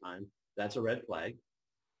don't have the time, that's a red flag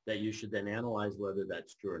that you should then analyze whether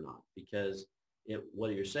that's true or not. Because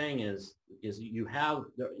what you're saying is you have,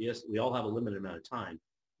 yes, we all have a limited amount of time,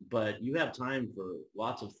 but you have time for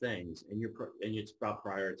lots of things, and it's about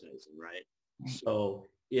prioritizing, right? So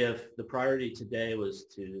if the priority today was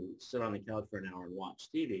to sit on the couch for an hour and watch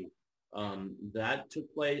TV, that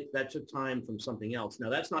took time from something else. Now,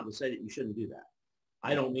 that's not to say that you shouldn't do that.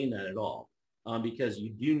 I don't mean that at all, because you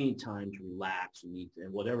do need time to relax.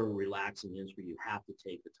 And whatever relaxing is for you, have to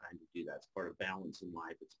take the time to do that. It's part of balance in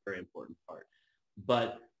life. It's a very important part.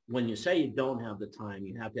 But when you say you don't have the time,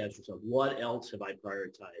 you have to ask yourself, what else have I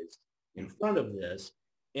prioritized in front of this?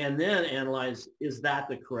 And then analyze, is that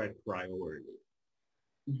the correct priority?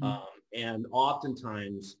 Mm-hmm. And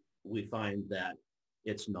oftentimes we find that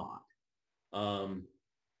it's not.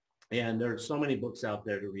 And there are so many books out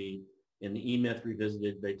there to read. In the E-Myth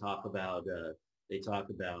Revisited, they talk about the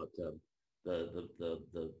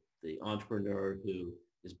entrepreneur who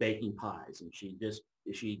is baking pies, and she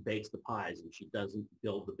bakes the pies and she doesn't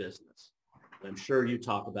build the business. And I'm sure you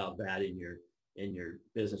talk about that in your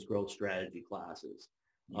business growth strategy classes.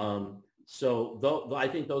 So I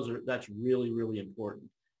think that's really, really important.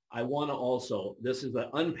 I want to also, this is an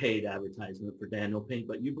unpaid advertisement for Daniel Pink,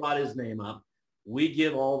 but you brought his name up. We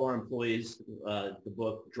give all of our employees the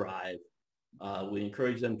book Drive. We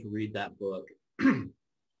encourage them to read that book.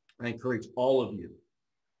 I encourage all of you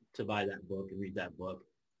to buy that book and read that book.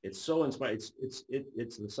 It's so inspiring.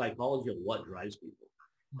 It's the psychology of what drives people.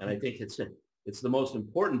 And I think it's the most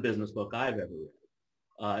important business book I've ever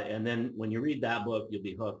read. And then when you read that book, you'll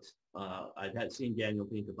be hooked. I've seen Daniel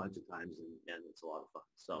Pink a bunch of times, and it's a lot of fun.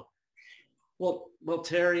 So, well,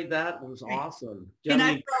 Terri, that was awesome. Do you have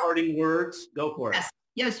any parting words? Go for it.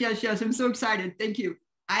 Yes. I'm so excited. Thank you.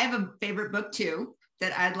 I have a favorite book too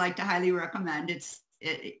that I'd like to highly recommend.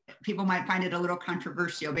 People might find it a little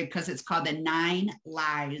controversial because it's called The 9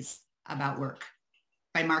 Lies About Work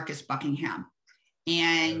by Marcus Buckingham.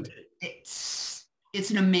 And it's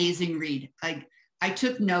an amazing read. I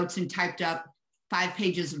took notes and typed up 5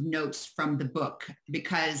 pages of notes from the book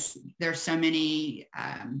because there's so many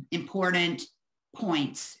important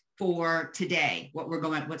points for today,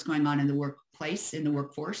 what's going on in the workplace, in the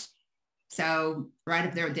workforce. So right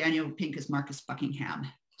up there with Daniel Pink is Marcus Buckingham.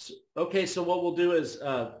 Okay, so what we'll do is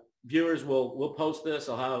viewers, we'll post this.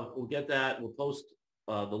 We'll get that. We'll post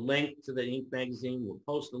the link to the Inc. magazine. We'll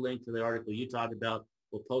post the link to the article you talked about.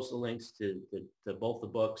 We'll post the links to both the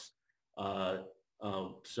books.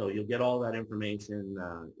 So you'll get all that information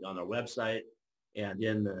on our website and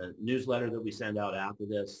in the newsletter that we send out after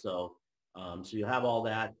this. So you have all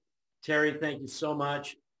that. Terri, thank you so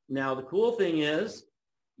much. Now, the cool thing is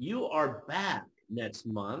you are back next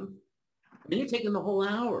month, and you're taking the whole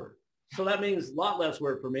hour. So that means a lot less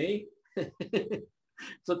work for me.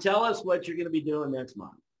 So tell us what you're going to be doing next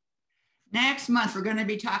month. Next month, we're going to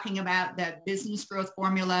be talking about the business growth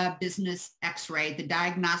formula, business X-ray, the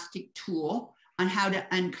diagnostic tool on how to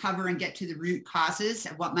uncover and get to the root causes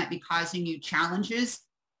of what might be causing you challenges,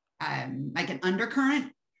 like an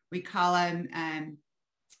undercurrent. We call them,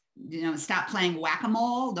 stop playing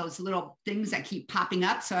whack-a-mole, those little things that keep popping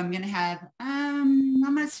up. So I'm going to have, I'm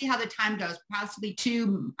going to see how the time goes, possibly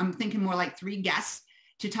 2, I'm thinking more like 3 guests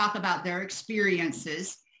to talk about their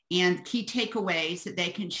experiences and key takeaways that they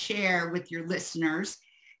can share with your listeners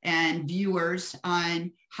and viewers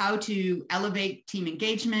on how to elevate team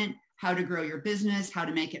engagement, how to grow your business, how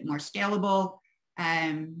to make it more scalable.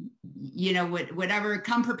 Whatever,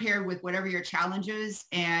 come prepared with whatever your challenges,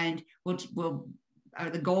 and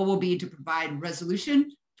the goal will be to provide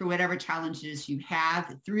resolution for whatever challenges you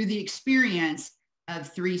have through the experience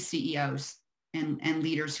of 3 CEOs and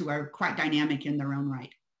leaders who are quite dynamic in their own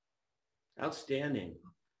right. Outstanding.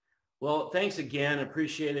 Well, thanks again.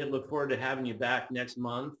 Appreciate it. Look forward to having you back next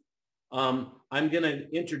month. I'm going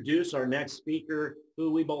to introduce our next speaker,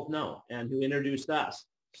 who we both know and who introduced us.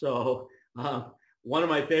 So one of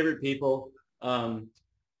my favorite people. Excuse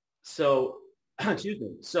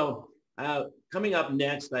me. So coming up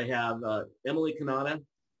next, I have Emily Cannata.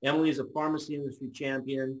 Emily is a pharmacy industry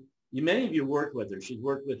champion. Many of you worked with her. She's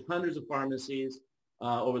worked with hundreds of pharmacies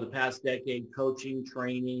over the past decade, coaching,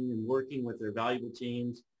 training, and working with their valuable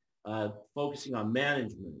teams. Focusing on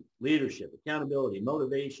management, leadership, accountability,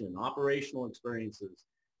 motivation, operational experiences,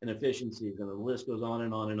 and efficiencies, and the list goes on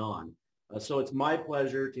and on and on. So it's my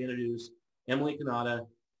pleasure to introduce Emily Cannata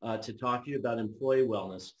to talk to you about employee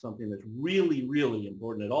wellness, something that's really, really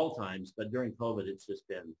important at all times, but during COVID, it's just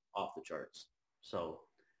been off the charts. So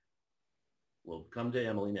we'll come to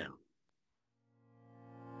Emily now.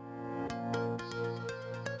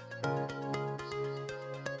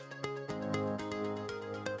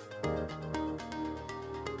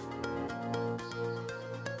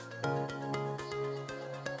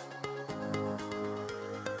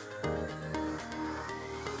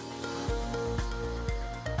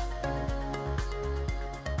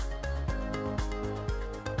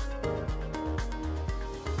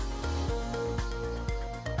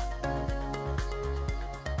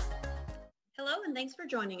 Thanks for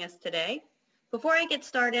joining us today. Before I get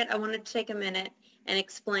started, I wanted to take a minute and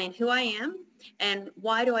explain who I am and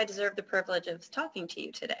why do I deserve the privilege of talking to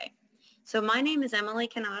you today. So my name is Emily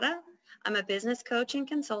Cannata. I'm a business coach and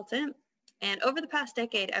consultant, and over the past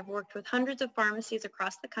decade, I've worked with hundreds of pharmacies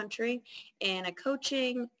across the country in a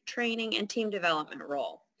coaching, training, and team development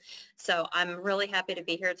role. So I'm really happy to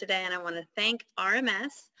be here today, and I want to thank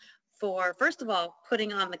RMS for, first of all,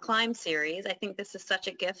 putting on the Climb series. I think this is such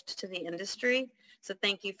a gift to the industry. So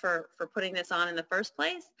thank you for putting this on in the first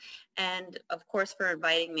place. And of course, for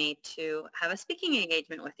inviting me to have a speaking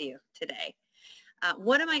engagement with you today.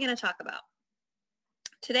 What am I going to talk about?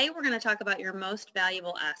 Today, we're going to talk about your most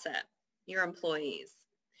valuable asset, your employees.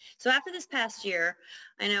 So after this past year,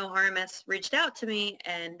 I know RMS reached out to me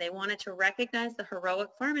and they wanted to recognize the heroic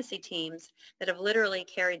pharmacy teams that have literally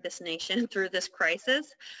carried this nation through this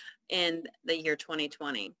crisis in the year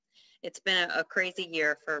 2020. It's been a crazy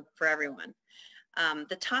year for everyone.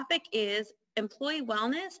 The topic is employee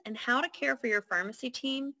wellness and how to care for your pharmacy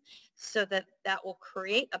team so that will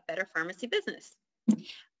create a better pharmacy business.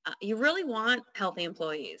 You really want healthy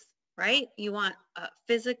employees, right? You want a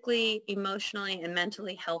physically, emotionally, and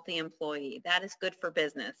mentally healthy employee. That is good for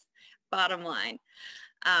business, bottom line.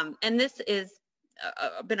 And this is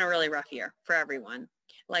been a really rough year for everyone.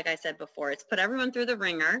 Like I said before, it's put everyone through the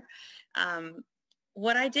ringer.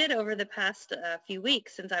 What I did over the past few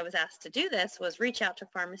weeks since I was asked to do this was reach out to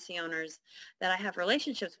pharmacy owners that I have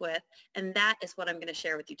relationships with, and that is what I'm going to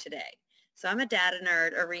share with you today. So I'm a data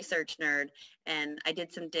nerd, a research nerd, and I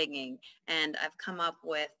did some digging, and I've come up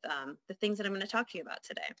with the things that I'm going to talk to you about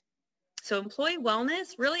today. So employee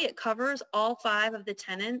wellness, really it covers all 5 of the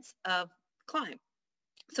tenets of Climb.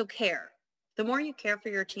 So care. The more you care for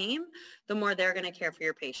your team, the more they're going to care for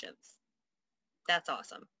your patients. That's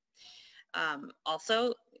awesome.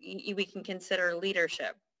 Also, we can consider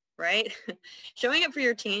leadership, right? Showing up for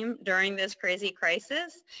your team during this crazy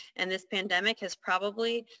crisis and this pandemic has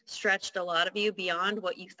probably stretched a lot of you beyond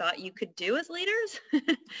what you thought you could do as leaders.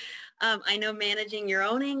 I know managing your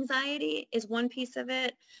own anxiety is one piece of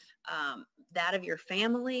it, that of your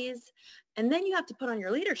families. And then you have to put on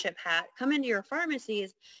your leadership hat, come into your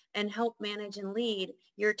pharmacies and help manage and lead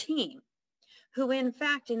your team, who in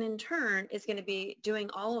fact and in turn is going to be doing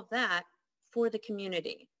all of that for the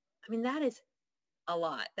community. I mean, that is a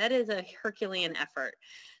lot. That is a Herculean effort.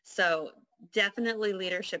 So definitely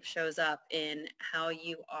leadership shows up in how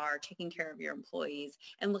you are taking care of your employees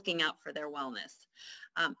and looking out for their wellness.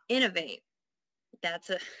 Innovate.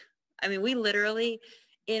 We literally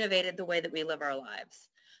innovated the way that we live our lives,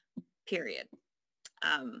 period.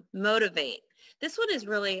 Motivate. This one is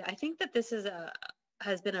really, I think that this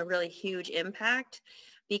has been a really huge impact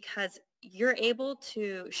because you're able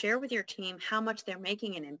to share with your team how much they're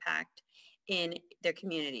making an impact in their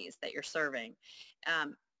communities that you're serving.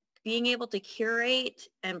 Being able to curate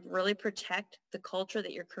and really protect the culture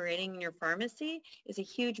that you're creating in your pharmacy is a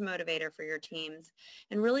huge motivator for your teams,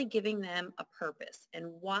 and really giving them a purpose and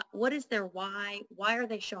what is their why? Why are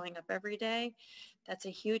they showing up every day? That's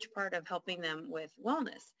a huge part of helping them with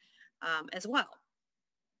wellness as well.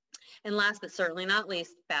 And last but certainly not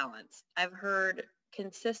least, balance. I've heard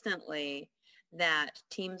consistently that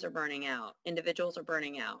teams are burning out, individuals are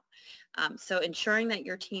burning out. So ensuring that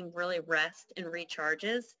your team really rests and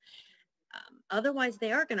recharges, otherwise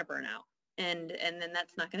they are going to burn out. And then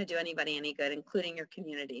that's not going to do anybody any good, including your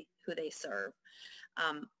community, who they serve.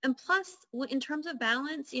 And plus, in terms of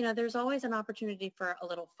balance, there's always an opportunity for a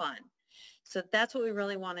little fun. So that's what we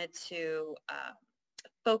really wanted to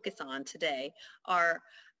focus on today.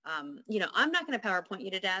 I'm not going to PowerPoint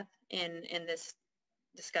you to death in this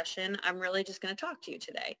discussion. I'm really just going to talk to you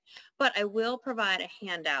today, but I will provide a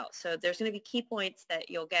handout. So there's going to be key points that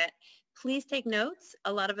you'll get. Please take notes.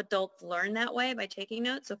 A lot of adults learn that way by taking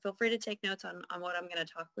notes. So feel free to take notes on what I'm going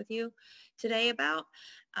to talk with you today about.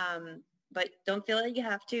 But don't feel like you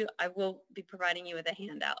have to. I will be providing you with a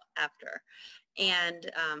handout after.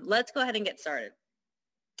 And let's go ahead and get started.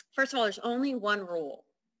 First of all, there's only one rule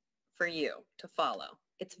for you to follow.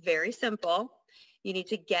 It's very simple. You need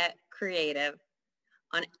to get creative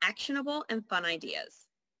on actionable and fun ideas.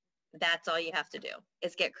 That's all you have to do,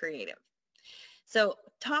 is get creative. So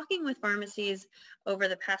talking with pharmacies over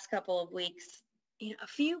the past couple of weeks, a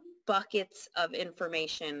few buckets of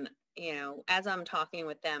information, as I'm talking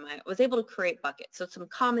with them, I was able to create buckets. So some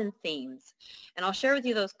common themes, and I'll share with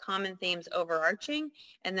you those common themes overarching,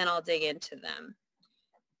 and then I'll dig into them.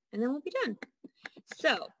 And then we'll be done.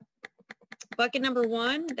 So bucket number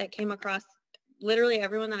one that came across literally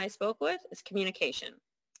everyone that I spoke with is communication.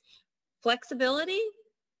 Flexibility,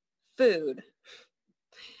 food,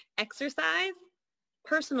 exercise,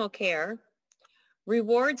 personal care,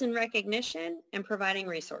 rewards and recognition, and providing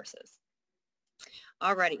resources.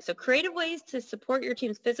 Alrighty, so creative ways to support your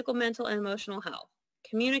team's physical, mental, and emotional health.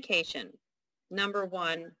 Communication, number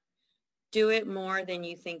one, do it more than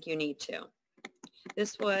you think you need to.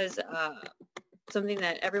 This was something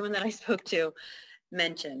that everyone that I spoke to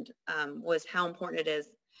mentioned, was how important it is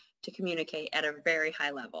to communicate at a very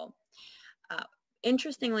high level.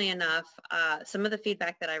 Interestingly enough, some of the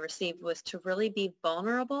feedback that I received was to really be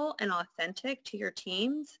vulnerable and authentic to your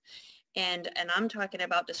teams. And I'm talking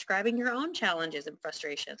about describing your own challenges and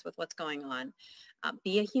frustrations with what's going on.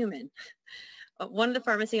 Be a human. One of the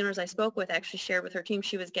pharmacy owners I spoke with actually shared with her team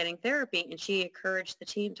she was getting therapy, and she encouraged the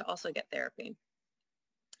team to also get therapy.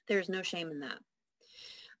 There's no shame in that.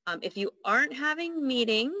 If you aren't having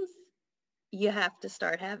meetings, you have to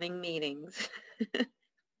start having meetings.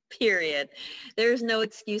 Period. There's no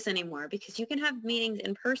excuse anymore, because you can have meetings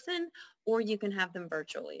in person or you can have them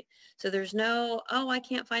virtually. So there's no, oh, I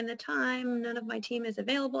can't find the time, none of my team is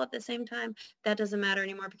available at the same time. That doesn't matter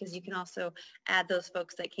anymore, because you can also add those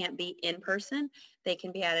folks that can't be in person. They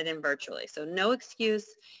can be added in virtually. So no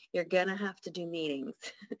excuse. You're going to have to do meetings.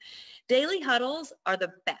 Daily huddles are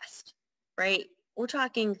the best, right? We're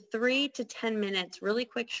talking 3 to 10 minutes, really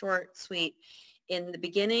quick, short, sweet, in the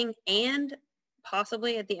beginning and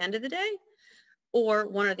possibly at the end of the day, or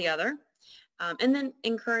one or the other. And then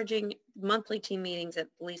encouraging monthly team meetings at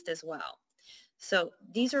least as well. So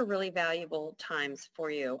these are really valuable times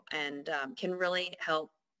for you, and can really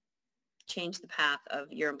help change the path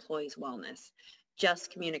of your employees' wellness,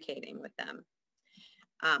 just communicating with them.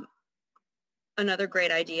 Another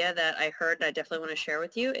great idea that I heard and I definitely want to share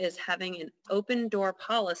with you is having an open door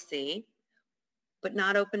policy, but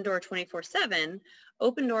not open door 24/7,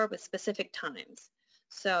 open door with specific times.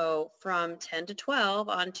 So from 10 to 12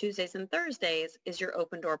 on Tuesdays and Thursdays is your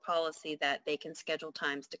open door policy that they can schedule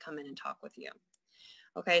times to come in and talk with you.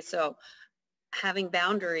 Okay, so having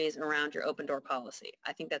boundaries around your open door policy,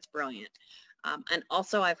 I think that's brilliant. And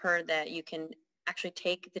also I've heard that you can actually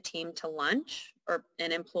take the team to lunch, or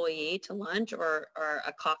an employee to lunch, or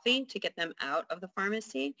a coffee to get them out of the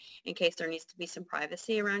pharmacy in case there needs to be some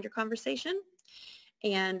privacy around your conversation.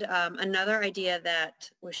 And another idea that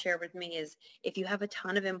was shared with me is if you have a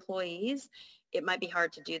ton of employees, it might be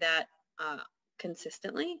hard to do that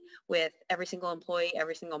consistently with every single employee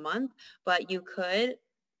every single month, but you could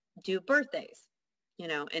do birthdays,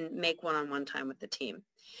 and make one-on-one time with the team.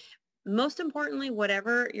 Most importantly,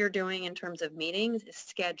 whatever you're doing in terms of meetings is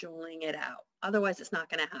scheduling it out. Otherwise, it's not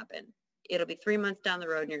going to happen. It'll be 3 months down the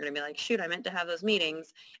road and you're going to be like, shoot, I meant to have those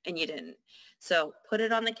meetings and you didn't. So put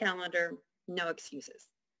it on the calendar, no excuses.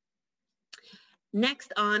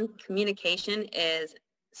 Next on communication is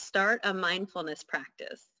start a mindfulness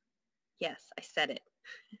practice. Yes, I said it.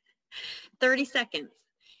 30 seconds.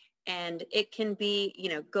 And it can be,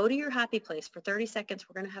 go to your happy place for 30 seconds.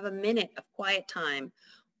 We're going to have a minute of quiet time.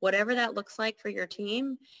 Whatever that looks like for your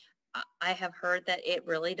team, I have heard that it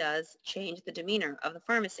really does change the demeanor of the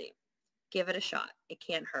pharmacy. Give it a shot. It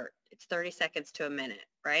can't hurt. It's 30 seconds to a minute,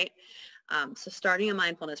 right? So starting a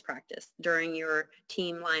mindfulness practice during your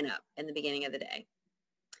team lineup in the beginning of the day.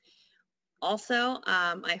 Also,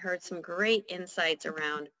 I heard some great insights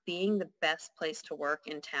around being the best place to work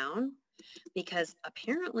in town, because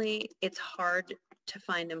apparently it's hard to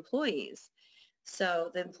find employees. So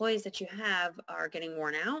the employees that you have are getting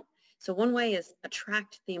worn out. So one way is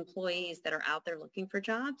attract the employees that are out there looking for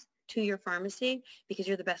jobs to your pharmacy, because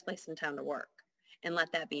you're the best place in town to work, and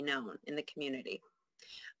let that be known in the community.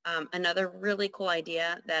 Another really cool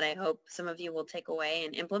idea that I hope some of you will take away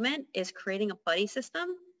and implement is creating a buddy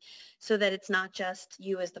system, so that it's not just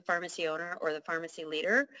you as the pharmacy owner or the pharmacy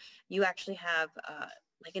leader. You actually have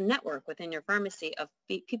like a network within your pharmacy of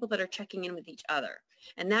people that are checking in with each other.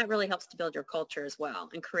 And that really helps to build your culture as well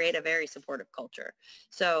and create a very supportive culture.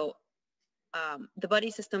 So the buddy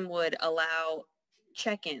system would allow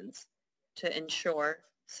check-ins to ensure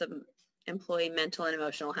some employee mental and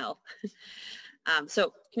emotional health.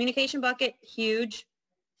 So communication bucket, huge,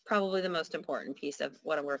 probably the most important piece of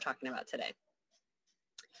what we're talking about today.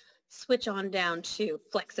 Switch on down to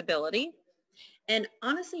flexibility. And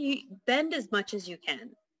honestly, you bend as much as you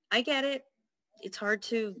can. I get it. It's hard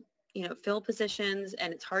to, fill positions,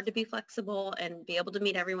 and it's hard to be flexible and be able to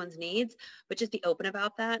meet everyone's needs, but just be open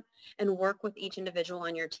about that and work with each individual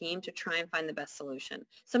on your team to try and find the best solution.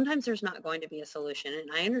 Sometimes there's not going to be a solution, and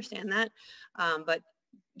I understand that, but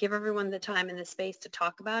give everyone the time and the space to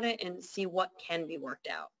talk about it and see what can be worked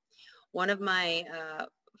out. One of my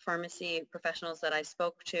pharmacy professionals that I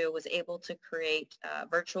spoke to was able to create a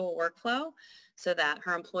virtual workflow so that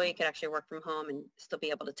her employee could actually work from home and still be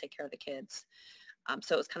able to take care of the kids.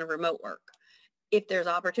 So it was kind of remote work. If there's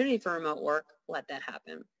opportunity for remote work, let that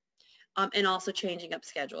happen. And also changing up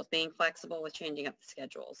schedules, being flexible with changing up the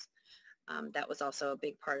schedules. That was also a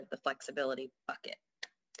big part of the flexibility bucket.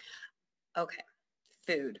 Okay,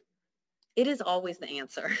 food. It is always the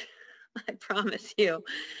answer. I promise you.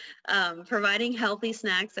 Providing healthy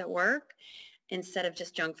snacks at work instead of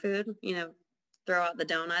just junk food, throw out the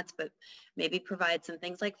donuts, but maybe provide some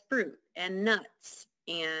things like fruit and nuts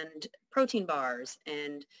and protein bars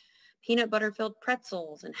and peanut butter filled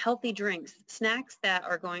pretzels and healthy drinks, snacks that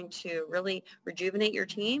are going to really rejuvenate your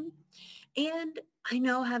team. And I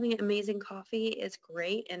know having amazing coffee is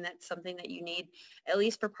great, and that's something that you need at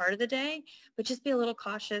least for part of the day, but just be a little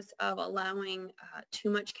cautious of allowing too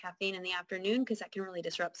much caffeine in the afternoon, because that can really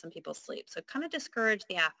disrupt some people's sleep. So kind of discourage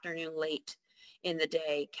the afternoon, late in the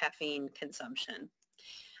day caffeine consumption.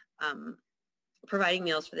 Providing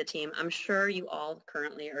meals for the team. I'm sure you all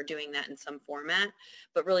currently are doing that in some format,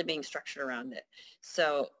 but really being structured around it.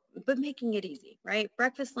 So, but making it easy, right?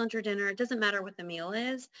 Breakfast, lunch, or dinner, it doesn't matter what the meal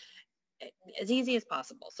is, as easy as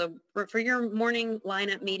possible. So for your morning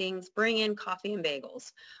lineup meetings, bring in coffee and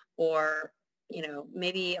bagels, or,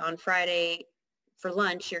 maybe on Friday for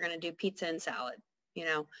lunch, you're going to do pizza and salad,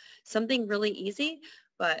 something really easy,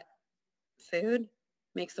 but food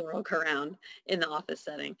makes the world go round in the office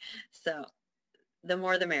setting. So the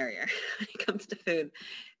more the merrier when it comes to food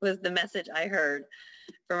was the message I heard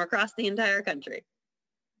from across the entire country.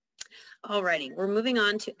 Alrighty, we're moving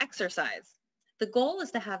on to exercise. The goal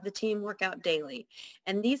is to have the team work out daily,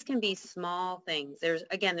 and these can be small things. There's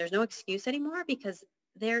no excuse anymore, because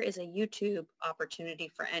there is a YouTube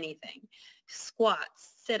opportunity for anything.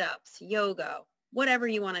 Squats, sit-ups, yoga, whatever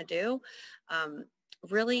you want to do.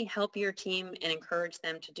 Really help your team and encourage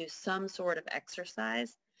them to do some sort of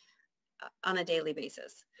exercise on a daily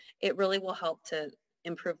basis. It really will help to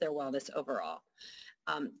improve their wellness overall.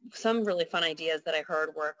 Some really fun ideas that I heard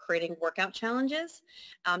were creating workout challenges.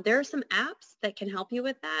 There are some apps that can help you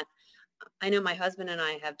with that. I know my husband and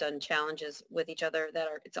I have done challenges with each other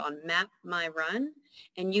it's on Map My Run,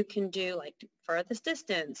 and you can do like furthest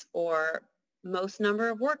distance or most number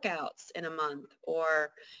of workouts in a month,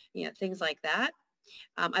 or things like that.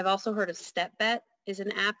 I've also heard of Step Bet is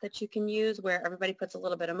an app that you can use where everybody puts a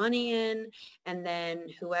little bit of money in, and then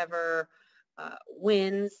whoever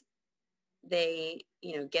wins, they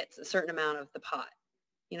get a certain amount of the pot.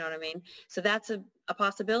 You know what I mean? So that's a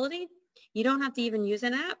possibility. You don't have to even use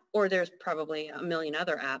an app, or there's probably a million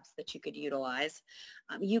other apps that you could utilize.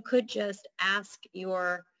 You could just ask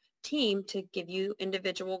your team to give you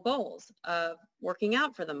individual goals of working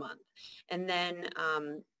out for the month, and then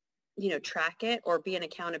track it, or be an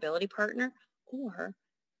accountability partner, or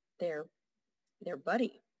their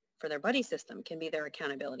buddy for their buddy system can be their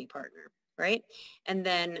accountability partner, right? And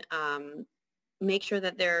then make sure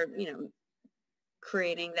that they're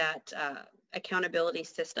creating that accountability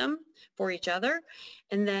system for each other,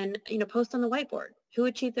 and then post on the whiteboard who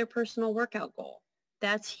achieved their personal workout goal.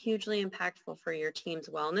 That's hugely impactful for your team's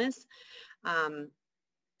wellness.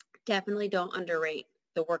 Definitely don't underrate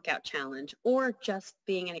the workout challenge, or just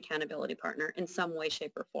being an accountability partner in some way,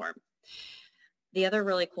 shape, or form. The other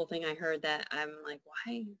really cool thing I heard that I'm like,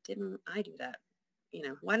 why didn't I do that?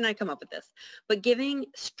 Why didn't I come up with this? But giving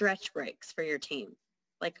stretch breaks for your team,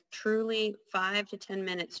 like truly 5 to 10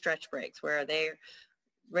 minute stretch breaks where they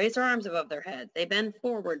raise their arms above their head, they bend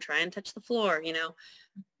forward, try and touch the floor,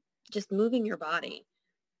 just moving your body.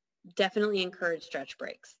 Definitely encourage stretch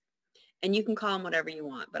breaks. And you can call them whatever you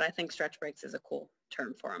want, but I think stretch breaks is a cool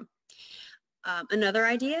term for them. Another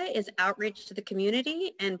idea is outreach to the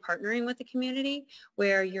community and partnering with the community,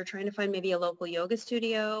 where you're trying to find maybe a local yoga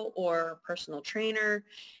studio or personal trainer,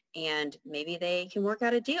 and maybe they can work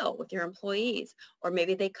out a deal with your employees, or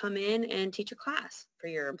maybe they come in and teach a class for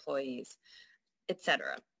your employees,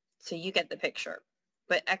 etc. So you get the picture.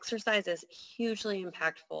 But exercise is hugely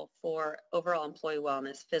impactful for overall employee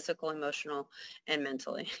wellness, physical, emotional, and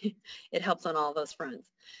mentally. It helps on all those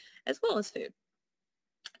fronts, as well as food.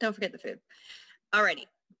 Don't forget the food. Alrighty,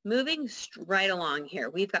 moving right along here.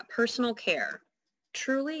 We've got personal care.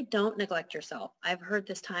 Truly don't neglect yourself. I've heard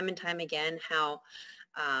this time and time again, how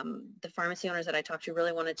the pharmacy owners that I talked to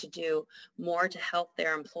really wanted to do more to help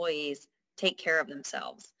their employees take care of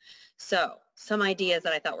themselves. So some ideas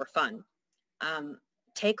that I thought were fun.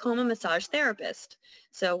 Take home a massage therapist.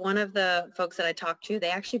 So one of the folks that I talked to, they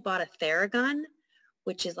actually bought a Theragun,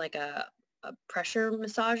 which is like a pressure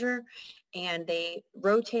massager, and they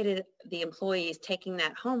rotated the employees taking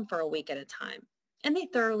that home for a week at a time. And they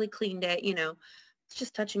thoroughly cleaned it, it's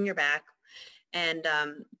just touching your back. And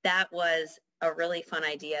that was a really fun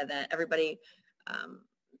idea that everybody,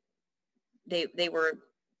 they were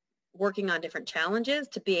working on different challenges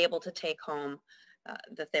to be able to take home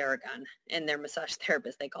the Theragun, and their massage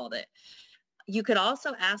therapist, they called it. You could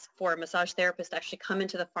also ask for a massage therapist to actually come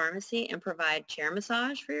into the pharmacy and provide chair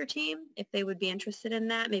massage for your team if they would be interested in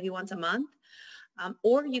that, maybe once a month.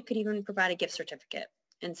 Or you could even provide a gift certificate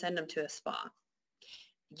and send them to a spa.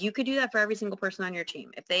 You could do that for every single person on your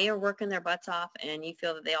team. If they are working their butts off and you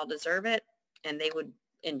feel that they all deserve it and they would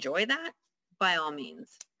enjoy that, by all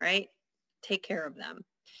means, right? Take care of them.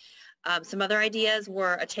 Some other ideas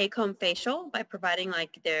were a take-home facial, by providing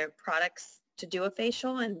like their products to do a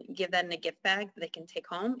facial and give that in a gift bag that they can take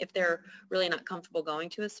home if they're really not comfortable going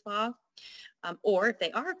to a spa. Or if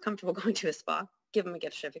they are comfortable going to a spa, give them a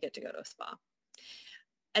gift certificate to go to a spa.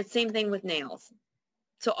 And same thing with nails.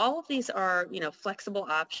 So all of these are, flexible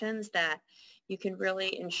options that you can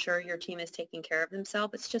really ensure your team is taking care of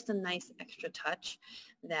themselves. It's just a nice extra touch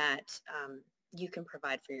that you can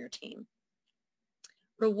provide for your team.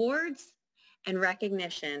 Rewards and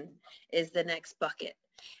recognition is the next bucket.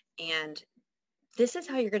 And this is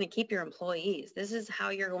how you're going to keep your employees. This is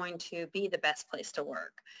how you're going to be the best place to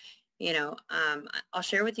work. I'll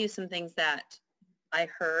share with you some things that I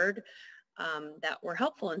heard that were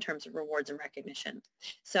helpful in terms of rewards and recognition.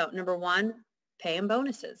 So number one, pay and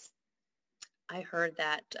bonuses. I heard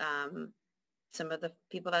that some of the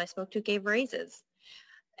people that I spoke to gave raises.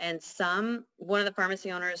 And one of the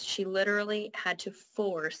pharmacy owners, she literally had to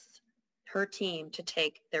force her team to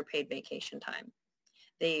take their paid vacation time.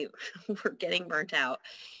 They were getting burnt out,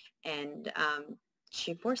 and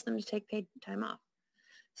she forced them to take paid time off.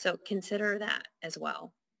 So consider that as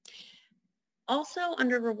well. Also,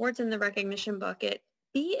 under rewards in the recognition bucket,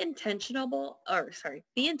 be intentional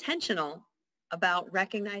about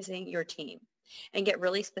recognizing your team and get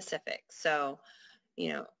really specific. So,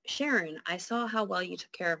 Sharon, I saw how well you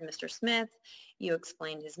took care of Mr. Smith. You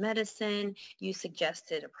explained his medicine. You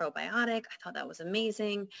suggested a probiotic. I thought that was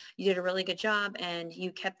amazing. You did a really good job, and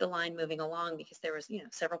you kept the line moving along because there was,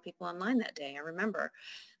 several people online that day, I remember.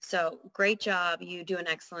 So great job. You do an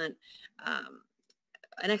excellent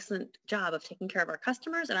job of taking care of our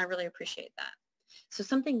customers, and I really appreciate that. So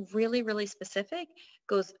something really, really specific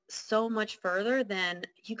goes so much further than,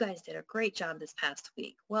 you guys did a great job this past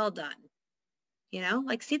week. Well done.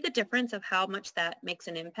 like see the difference of how much that makes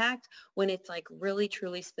an impact when it's like really,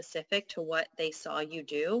 truly specific to what they saw you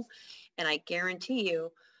do. And I guarantee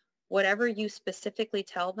you, whatever you specifically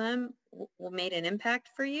tell them will made an impact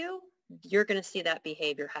for you, you're going to see that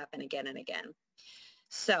behavior happen again and again.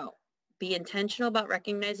 So be intentional about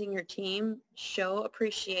recognizing your team, show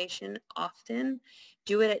appreciation often,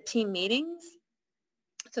 do it at team meetings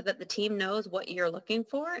so that the team knows what you're looking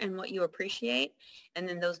for and what you appreciate, and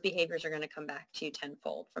then those behaviors are going to come back to you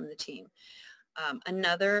tenfold from the team.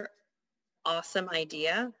 Another awesome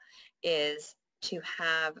idea is to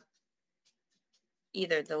have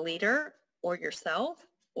either the leader or yourself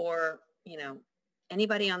or,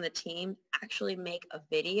 anybody on the team actually make a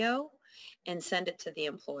video and send it to the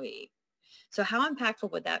employee. So how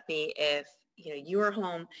impactful would that be if, you are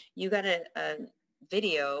home, you got a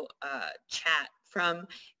video chat from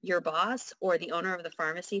your boss or the owner of the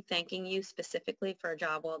pharmacy thanking you specifically for a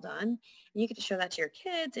job well done. And you get to show that to your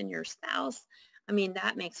kids and your spouse. I mean,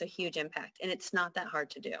 that makes a huge impact, and it's not that hard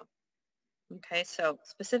to do. Okay, so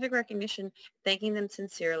specific recognition, thanking them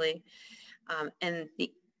sincerely. And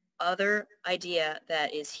the other idea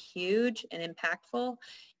that is huge and impactful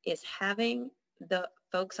is having the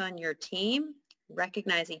folks on your team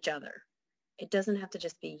recognize each other. It doesn't have to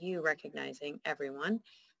just be you recognizing everyone.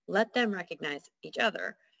 Let them recognize each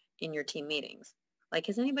other in your team meetings. Like,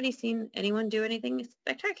 has anybody seen anyone do anything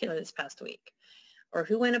spectacular this past week? Or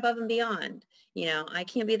who went above and beyond? I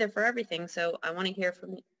can't be there for everything, so I want to hear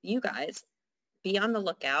from you guys. Be on the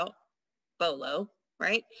lookout, BOLO,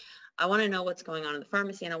 right? I want to know what's going on in the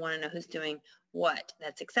pharmacy, and I want to know who's doing what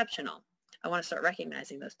that's exceptional. I want to start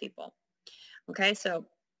recognizing those people. Okay, so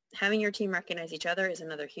having your team recognize each other is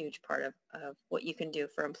another huge part of what you can do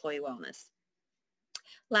for employee wellness.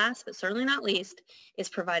 Last, but certainly not least, is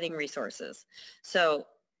providing resources. So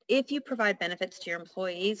if you provide benefits to your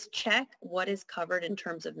employees, check what is covered in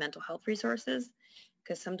terms of mental health resources,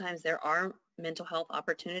 because sometimes there are mental health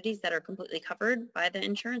opportunities that are completely covered by the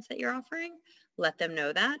insurance that you're offering. Let them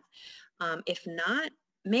know that. If not,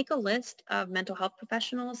 make a list of mental health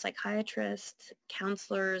professionals, psychiatrists,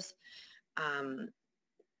 counselors,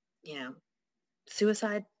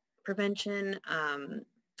 suicide prevention,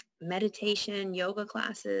 meditation, yoga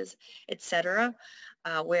classes, etc.,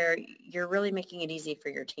 where you're really making it easy for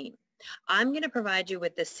your team. I'm going to provide you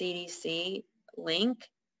with the CDC link.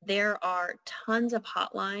 There are tons of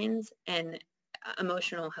hotlines and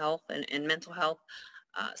emotional health and mental health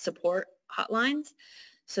support hotlines.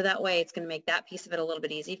 So that way it's going to make that piece of it a little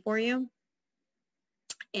bit easy for you.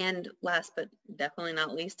 And last but definitely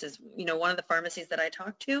not least is, one of the pharmacies that I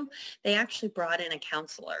talked to, they actually brought in a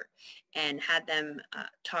counselor and had them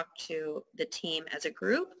talk to the team as a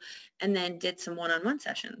group and then did some one-on-one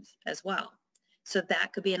sessions as well. So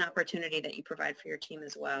that could be an opportunity that you provide for your team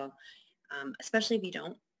as well, especially if you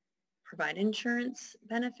don't provide insurance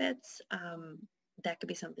benefits. That could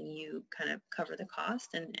be something you kind of cover the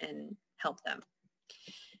cost and help them.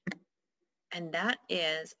 And that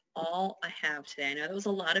is all I have today. I know that was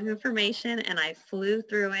a lot of information and I flew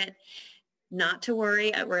through it. Not to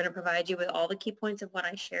worry, we're going to provide you with all the key points of what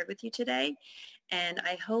I shared with you today. And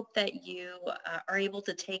I hope that you are able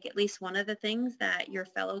to take at least one of the things that your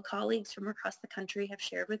fellow colleagues from across the country have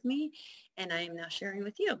shared with me, and I am now sharing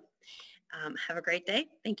with you. Have a great day.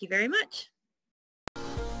 Thank you very much.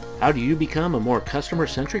 How do you become a more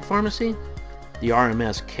customer-centric pharmacy? The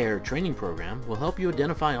RMS Care training program will help you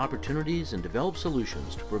identify opportunities and develop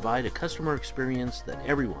solutions to provide a customer experience that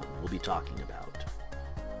everyone will be talking about.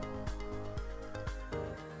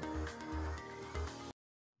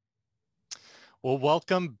 Well,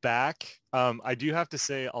 welcome back. I do have to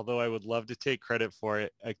say, although I would love to take credit for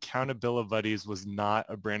it, accountabilities was not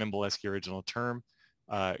a Brandon Bieleski original term.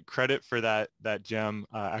 Credit for that gem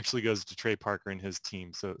actually goes to Trey Parker and his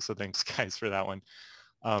team. So thanks guys for that one.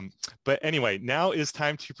 But anyway, now is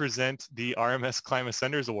time to present the RMS Climb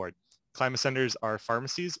Ascenders Award. Climb Ascenders are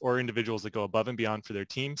pharmacies or individuals that go above and beyond for their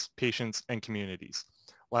teams, patients, and communities.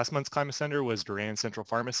 Last month's Climb Ascender was Duran Central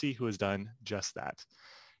Pharmacy, who has done just that.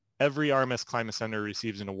 Every RMS Climb Ascender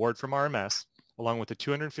receives an award from RMS, along with a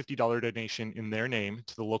 $250 donation in their name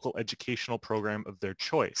to the local educational program of their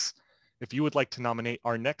choice. If you would like to nominate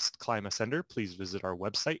our next Climb Ascender, please visit our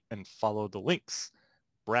website and follow the links.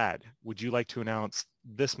 Brad, would you like to announce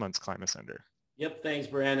this month's Climb Ascender? Yep, thanks,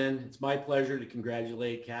 Brandon. It's my pleasure to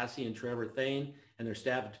congratulate Cassie and Trevor Thane and their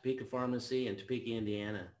staff at Topeka Pharmacy in Topeka,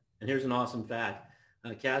 Indiana. And here's an awesome fact.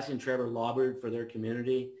 Cassie and Trevor lobbied for their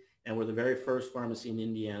community and were the very first pharmacy in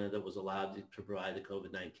Indiana that was allowed to provide the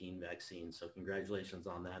COVID-19 vaccine. So congratulations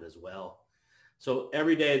on that as well. So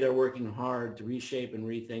every day they're working hard to reshape and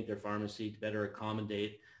rethink their pharmacy to better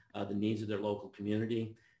accommodate the needs of their local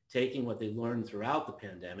community, taking what they've learned throughout the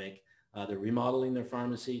pandemic. They're remodeling their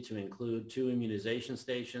pharmacy to include 2 immunization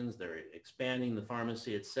stations. They're expanding the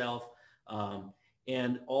pharmacy itself,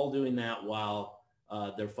 and all doing that while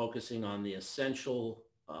they're focusing on the essential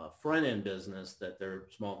front-end business that their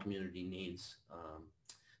small community needs.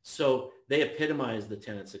 So they epitomize the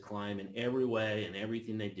tenants of Climb in every way and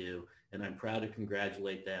everything they do, and I'm proud to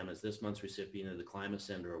congratulate them as this month's recipient of the Climb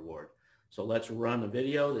Ascender Award. So let's run a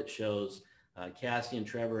video that shows Cassie and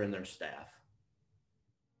Trevor and their staff.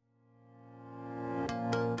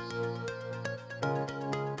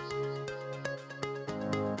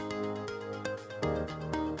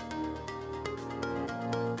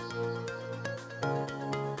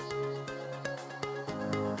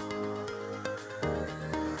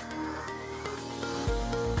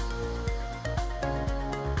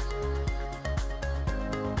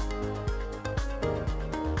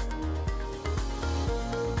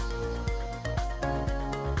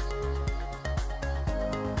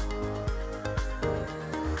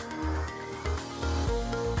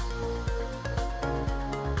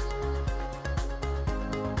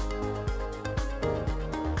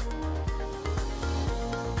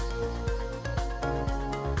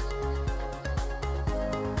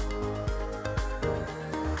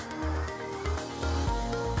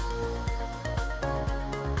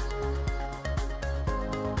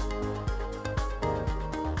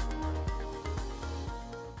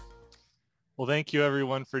 Well, thank you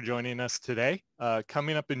everyone for joining us today.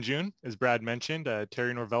 Coming up in June, as Brad mentioned,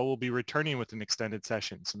 Terri Norvell will be returning with an extended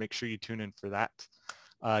session, so make sure you tune in for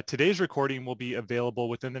that. Today's recording will be available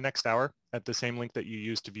within the next hour at the same link that you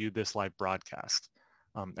used to view this live broadcast.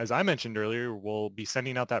 As I mentioned earlier, we'll be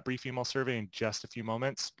sending out that brief email survey in just a few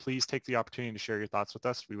moments. Please take the opportunity to share your thoughts with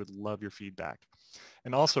us. We would love your feedback.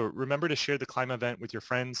 And also remember to share the Climb event with your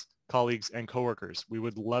friends, colleagues, and coworkers. We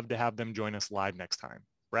would love to have them join us live next time.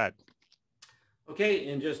 Brad. Okay,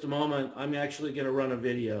 in just a moment, I'm actually going to run a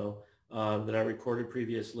video that I recorded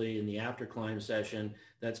previously in the After Climb session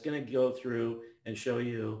that's going to go through and show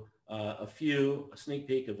you a sneak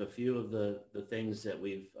peek of a few of the things that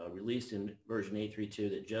we've released in version 8.3.2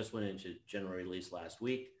 that just went into general release last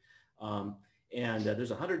week. There's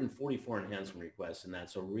 144 enhancement requests in that,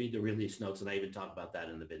 so read the release notes, and I even talk about that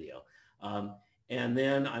in the video. And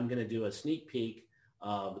then I'm going to do a sneak peek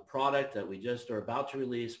of the product that we just are about to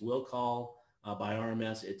release, Will Call, by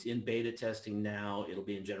RMS. It's in beta testing now. It'll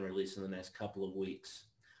be in general release in the next couple of weeks.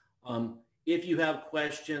 If you have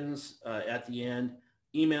questions at the end,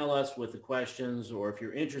 email us with the questions, or if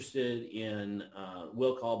you're interested in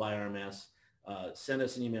Will Call by RMS, send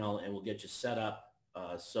us an email and we'll get you set up.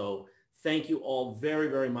 So thank you all very,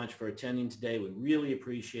 very much for attending today. We really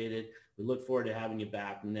appreciate it. We look forward to having you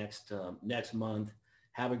back next month.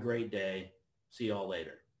 Have a great day. See you all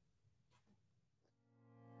later.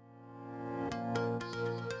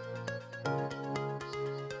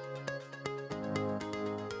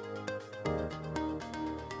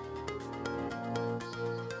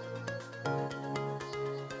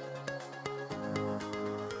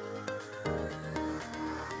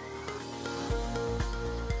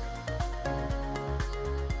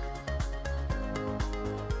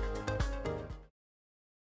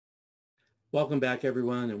 Welcome back,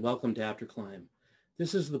 everyone, and welcome to After Climb.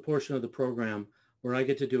 This is the portion of the program where I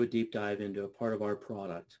get to do a deep dive into a part of our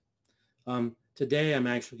product. Today, I'm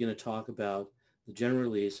actually going to talk about the general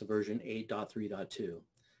release of version 8.3.2.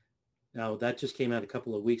 Now, that just came out a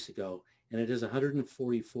couple of weeks ago, and it is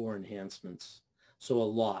 144 enhancements. So a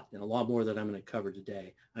lot, and a lot more that I'm going to cover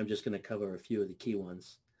today. I'm just going to cover a few of the key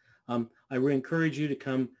ones. I would encourage you to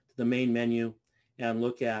come to the main menu and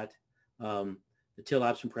look at the Till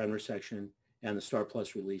Apps and Parameters section and the Start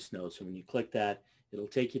Plus release notes. And when you click that, it'll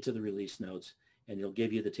take you to the release notes, and it'll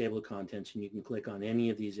give you the table of contents, and you can click on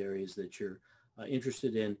any of these areas that you're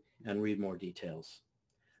interested in and read more details.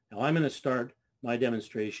 Now, I'm going to start my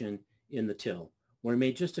demonstration in the Till, where I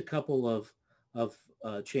made just a couple of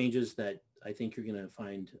changes that I think you're going to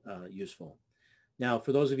find useful. Now,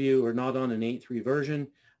 for those of you who are not on an 8.3 version,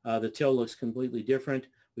 the Till looks completely different.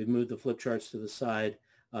 We've moved the flip charts to the side.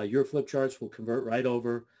 Your flip charts will convert right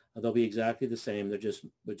over. They'll be exactly the same. They're just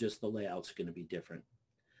the layout's going to be different.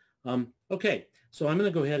 Okay, so I'm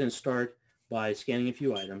going to go ahead and start by scanning a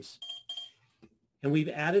few items. And we've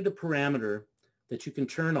added a parameter that you can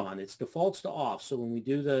turn on. It defaults to off. So when we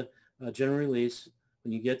do the general release,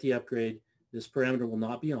 when you get the upgrade, this parameter will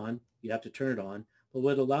not be on. You have to turn it on. But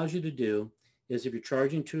what it allows you to do is if you're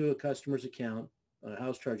charging to a customer's account, a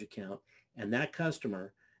house charge account, and that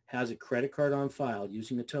customer has a credit card on file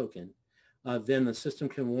using a token, then the system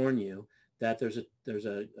can warn you that there's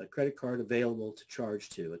a credit card available to charge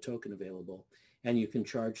to, a token available, and you can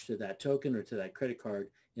charge to that token or to that credit card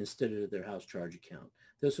instead of their house charge account.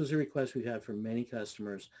 This was a request we've had from many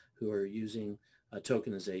customers who are using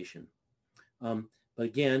tokenization. But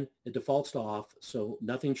again, it defaults to off, so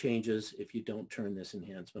nothing changes if you don't turn this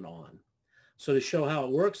enhancement on. So to show how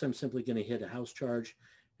it works, I'm simply going to hit a house charge,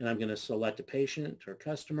 and I'm going to select a patient or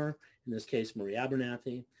customer, in this case, Marie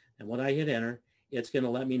Abernathy. And when I hit enter, it's going to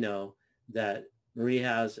let me know that Marie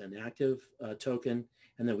has an active token,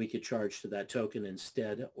 and that we could charge to that token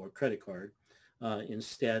instead, or credit card,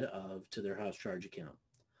 instead of to their house charge account.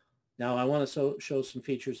 Now I want to show some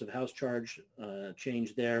features of house charge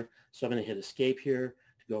change there. So I'm going to hit escape here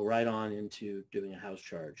to go right on into doing a house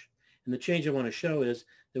charge. And the change I want to show is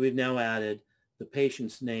that we've now added the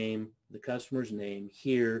patient's name, the customer's name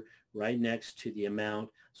here right next to the amount,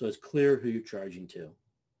 so it's clear who you're charging to.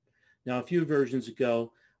 Now a few versions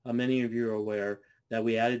ago, many of you are aware that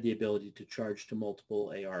we added the ability to charge to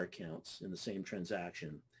multiple AR accounts in the same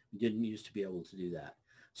transaction. We didn't used to be able to do that.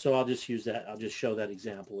 So I'll just use that. I'll just show that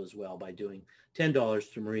example as well by doing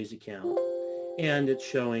 $10 to Marie's account, and it's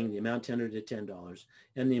showing the amount tendered at $10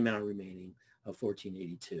 and the amount remaining of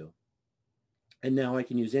 $14.82. And now I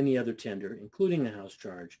can use any other tender, including a house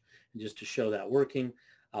charge. And just to show that working,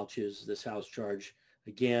 I'll choose this house charge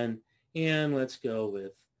again, and let's go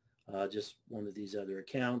with just one of these other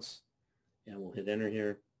accounts, and we'll hit enter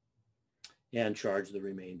here and charge the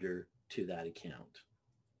remainder to that account.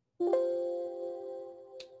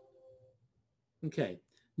 Okay,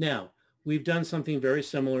 now we've done something very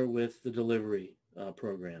similar with the delivery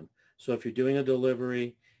program. So if you're doing a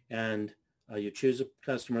delivery and you choose a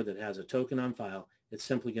customer that has a token on file, it's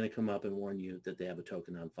simply going to come up and warn you that they have a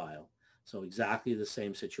token on file. So exactly the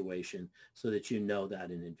same situation, so that you know that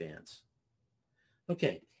in advance.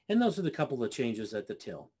 Okay, and those are the couple of changes at the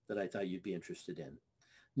till that I thought you'd be interested in.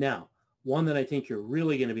 Now, one that I think you're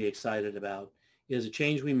really going to be excited about is a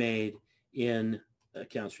change we made in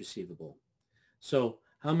accounts receivable. So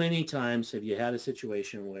how many times have you had a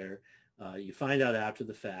situation where you find out after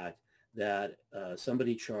the fact that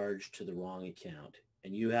somebody charged to the wrong account,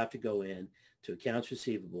 and you have to go in to accounts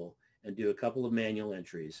receivable and do a couple of manual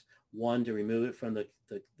entries, one to remove it from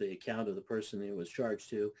the account of the person it was charged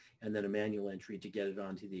to, and then a manual entry to get it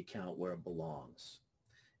onto the account where it belongs.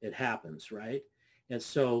 It happens, right? And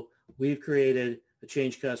so we've created a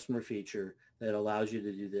change customer feature that allows you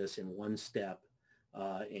to do this in one step,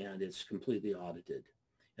 and it's completely audited.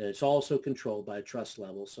 And it's also controlled by a trust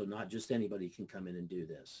level, so not just anybody can come in and do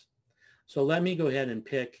this. So let me go ahead and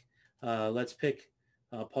pick, let's pick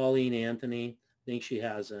Pauline Anthony. I think she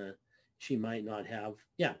has she might not have,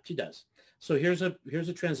 yeah, she does. So here's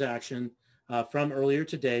a transaction from earlier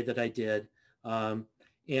today that I did. So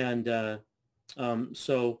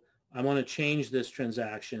I want to change this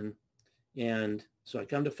transaction. And so I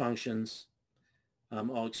come to functions.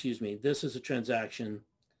 Oh, excuse me. This is a transaction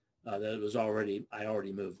that was I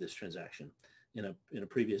already moved this transaction in a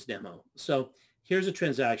previous demo. So here's a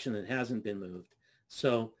transaction that hasn't been moved.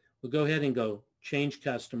 So we'll go ahead and go change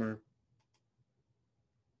customer.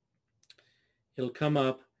 It'll come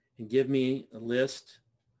up and give me a list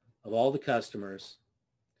of all the customers.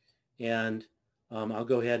 And I'll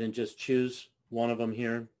go ahead and just choose one of them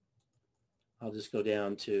here. I'll just go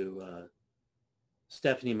down to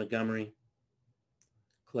Stephanie Montgomery.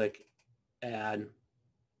 Click add,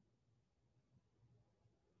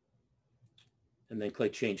 and then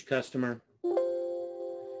click change customer.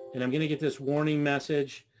 And I'm going to get this warning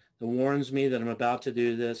message that warns me that I'm about to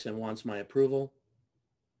do this and wants my approval.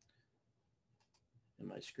 And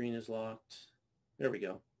my screen is locked. There we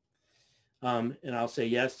go. And I'll say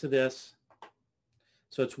yes to this.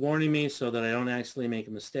 So it's warning me so that I don't actually make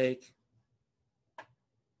a mistake.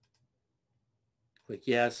 Click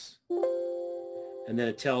yes. And then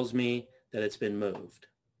it tells me that it's been moved.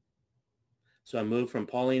 So I moved from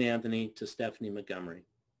Pauline Anthony to Stephanie Montgomery.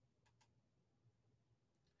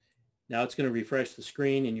 Now it's going to refresh the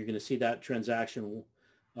screen, and you're going to see that transaction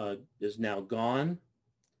is now gone.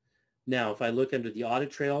 Now, if I look under the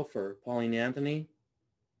audit trail for Pauline Anthony,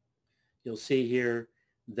 you'll see here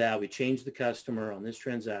that we changed the customer on this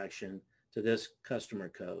transaction to this customer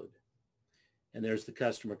code. And there's the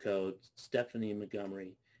customer code, Stephanie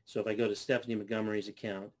Montgomery. So if I go to Stephanie Montgomery's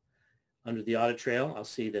account, under the audit trail, I'll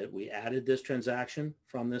see that we added this transaction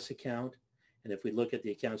from this account. And if we look at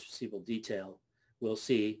the accounts receivable detail, we'll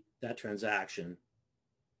see that transaction.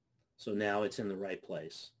 So now it's in the right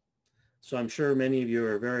place. So I'm sure many of you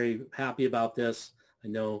are very happy about this. I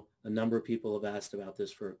know a number of people have asked about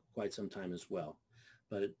this for quite some time as well,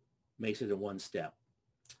 but it makes it in one step.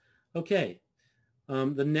 Okay,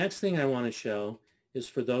 The next thing I want to show is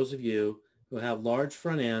for those of you who have large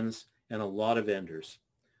front ends and a lot of vendors.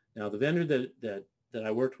 Now, the vendor that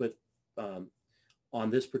I worked with on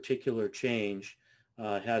this particular change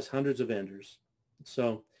has hundreds of vendors.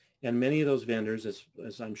 So, and many of those vendors,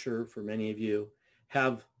 as I'm sure for many of you,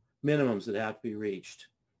 have minimums that have to be reached,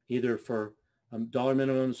 either for dollar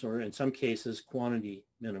minimums or in some cases quantity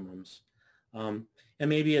minimums. And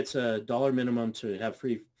maybe it's a dollar minimum to have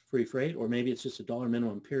free freight, or maybe it's just a dollar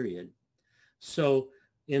minimum period. So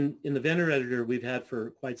in the vendor editor, we've had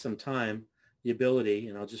for quite some time the ability,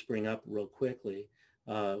 and I'll just bring up real quickly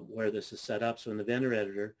where this is set up. So in the vendor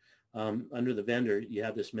editor, under the vendor, you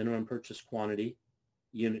have this minimum purchase quantity,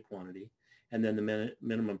 unit quantity, and then the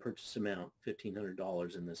minimum purchase amount,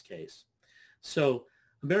 $1,500 in this case. So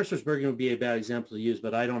Beresford-Bergen would be a bad example to use,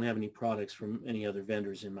 but I don't have any products from any other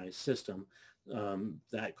vendors in my system,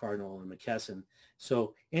 that Cardinal and McKesson.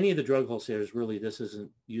 So any of the drug wholesalers, really, this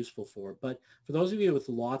isn't useful for. But for those of you with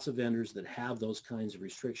lots of vendors that have those kinds of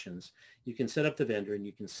restrictions, you can set up the vendor and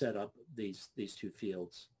you can set up these two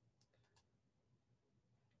fields.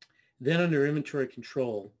 Then under inventory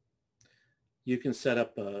control, you can set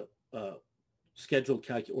up a scheduled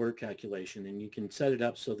order calculation, and you can set it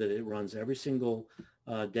up so that it runs every single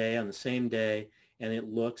day on the same day, and it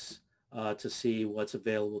looks to see what's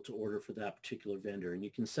available to order for that particular vendor. And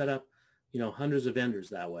you can set up, hundreds of vendors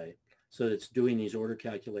that way, so that it's doing these order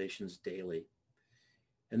calculations daily.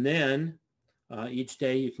 And then each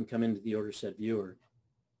day you can come into the order set viewer.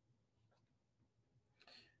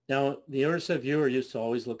 Now, the order set viewer used to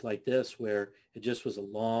always look like this, where it just was a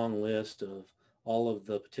long list of all of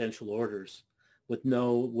the potential orders with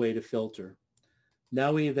no way to filter.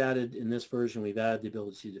 Now we've added, in this version, we've added the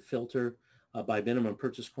ability to filter by minimum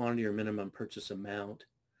purchase quantity or minimum purchase amount.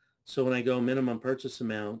 So when I go minimum purchase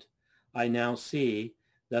amount, I now see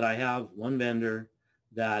that I have one vendor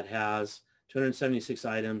that has 276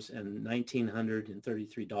 items and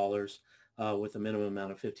 $1,933 with a minimum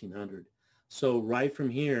amount of $1,500. So right from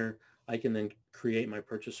here, I can then create my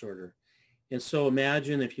purchase order. And so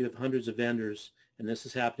imagine if you have hundreds of vendors, and this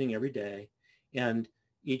is happening every day, and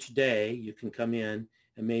each day you can come in,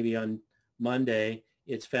 and maybe on Monday,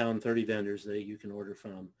 it's found 30 vendors that you can order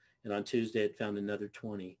from. And on Tuesday, it found another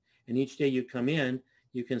 20. And each day you come in,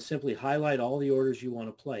 you can simply highlight all the orders you want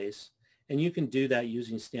to place. And you can do that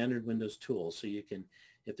using standard Windows tools. So you can,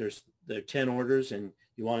 if there are 10 orders and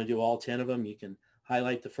you want to do all 10 of them, you can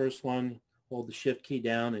highlight the first one, hold the shift key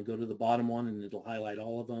down and go to the bottom one, and it'll highlight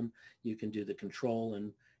all of them. You can do the control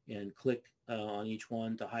and click on each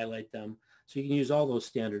one to highlight them. So you can use all those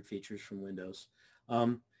standard features from Windows.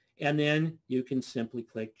 And then you can simply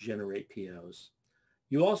click Generate POs.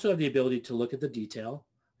 You also have the ability to look at the detail.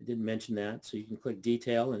 I didn't mention that. So you can click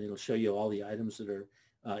Detail, and it'll show you all the items that are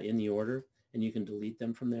in the order, and you can delete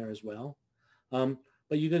them from there as well.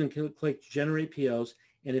 But you can click Generate POs,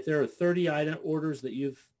 and if there are 30 item orders that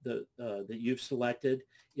you've selected,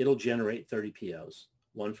 it'll generate 30 POs,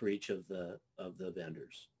 one for each of the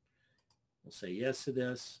vendors. We'll say yes to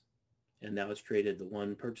this, and now it's created the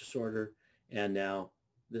one purchase order, and now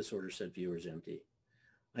this order set viewer is empty.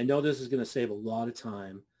 I know this is going to save a lot of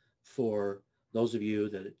time for those of you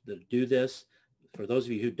that do this. For those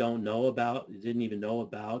of you who didn't even know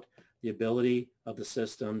about the ability of the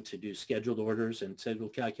system to do scheduled orders and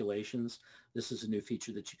scheduled calculations, this is a new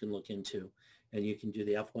feature that you can look into. And you can do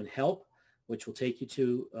the F1 help, which will take you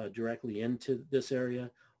to directly into this area,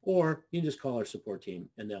 or you can just call our support team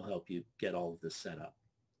and they'll help you get all of this set up.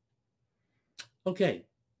 Okay,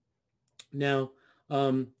 now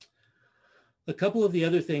a couple of the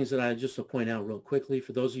other things that I just will point out real quickly,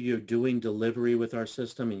 for those of you who are doing delivery with our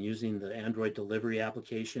system and using the Android delivery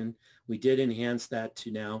application, we did enhance that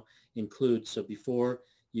to now include, so before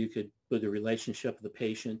you could put the relationship of the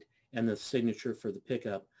patient and the signature for the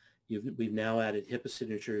pickup, we've now added HIPAA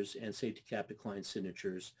signatures and safety cap decline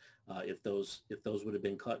signatures. If those would have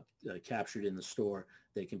been captured in the store,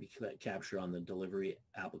 they can be captured on the delivery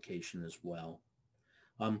application as well.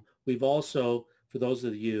 We've also, for those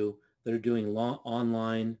of you that are doing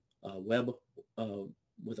online web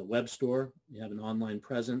with a web store, you have an online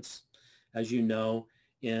presence. As you know,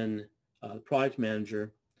 in Product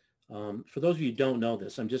Manager, for those of you who don't know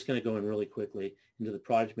this, I'm just going to go in really quickly into the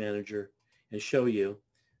Product Manager and show you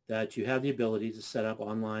that you have the ability to set up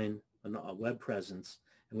online a web presence,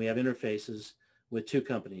 and we have interfaces with two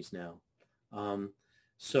companies now.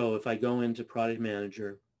 So if I go into Product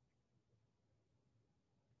Manager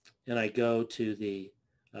and I go to the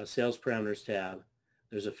Sales Parameters tab,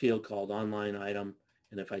 there's a field called Online Item,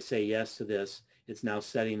 and if I say yes to this, it's now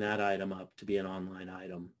setting that item up to be an online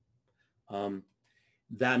item.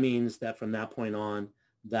 That means that from that point on,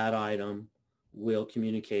 that item will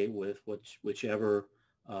communicate with whichever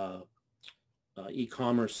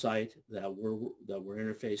e-commerce site that we're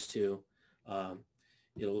interfaced to.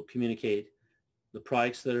 It'll communicate the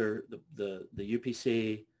products that are the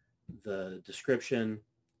UPC, the description,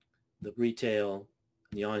 the retail,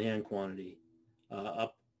 the on-hand quantity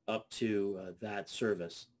up to that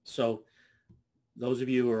service. So those of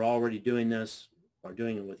you who are already doing this are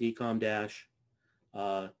doing it with Ecom Dash.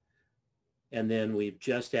 And then we've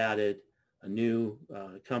just added a new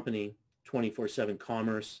company, 24/7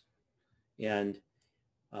 Commerce. And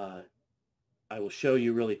I will show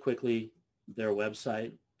you really quickly their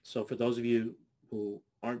website. So for those of you who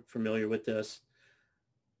aren't familiar with this,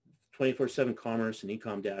 24/7 Commerce and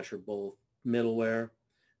Ecom Dash are both middleware.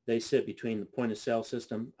 They sit between the point of sale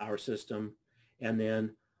system, our system, and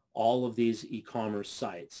then all of these e-commerce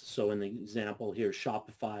sites. So in the example here,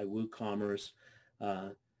 Shopify, WooCommerce,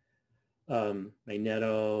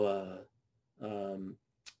 Magneto,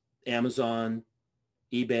 Amazon,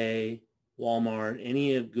 eBay, Walmart,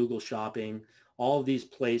 any of Google Shopping, all of these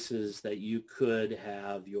places that you could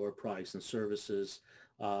have your products and services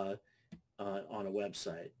on a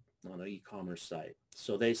website, on an e-commerce site.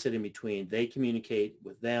 So they sit in between. They communicate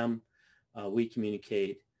with them. We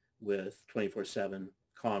communicate with 24/7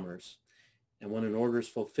 Commerce. And when an order is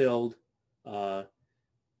fulfilled, like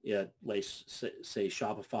say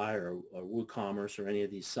Shopify or WooCommerce or any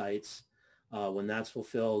of these sites, when that's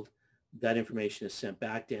fulfilled, that information is sent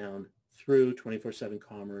back down through 24/7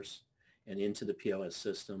 Commerce and into the POS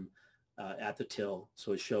system at the till.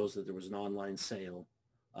 So it shows that there was an online sale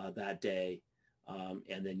that day,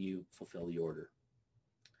 and then you fulfill the order.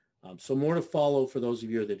 So more to follow for those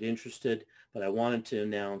of you that are interested, but I wanted to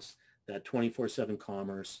announce that 24/7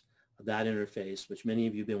 Commerce, that interface, which many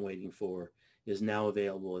of you have been waiting for, is now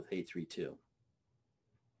available with 832.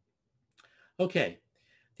 Okay,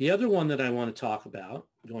 the other one that I want to talk about,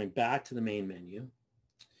 going back to the main menu,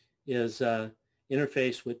 is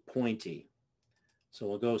interface with Pointy. So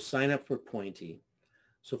we'll go sign up for Pointy.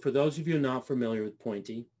 So for those of you not familiar with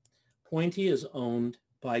Pointy, Pointy is owned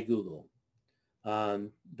by Google.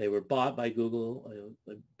 They were bought by Google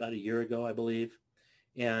about a year ago, I believe.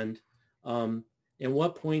 And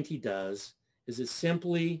what Pointy does is it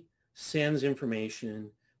simply sends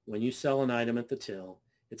information when you sell an item at the till.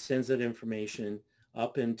 It sends that information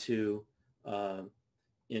up into the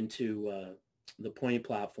Pointy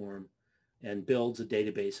platform and builds a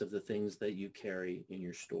database of the things that you carry in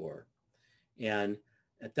your store. And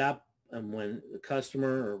at that, when a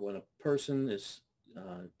customer or when a person is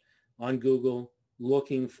on Google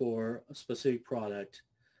looking for a specific product,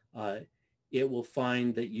 it will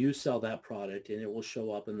find that you sell that product, and it will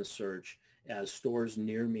show up in the search as stores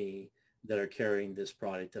near me that are carrying this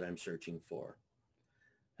product that I'm searching for.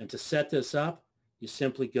 And to set this up, you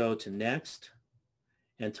simply go to Next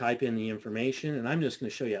and type in the information. And I'm just going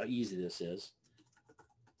to show you how easy this is.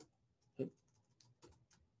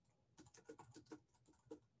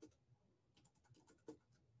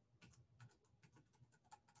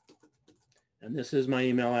 And this is my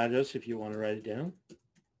email address if you want to write it down.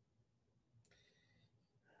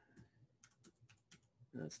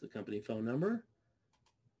 That's the company phone number.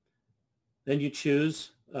 Then you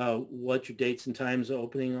choose what your dates and times of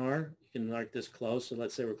opening are. You can mark this closed. So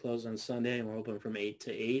let's say we're closed on Sunday and we're open from 8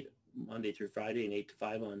 to 8, Monday through Friday, and 8 to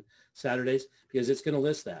 5 on Saturdays, because it's going to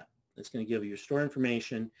list that. It's going to give you your store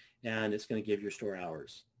information, and it's going to give your store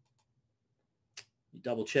hours. You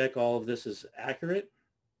double check all of this is accurate.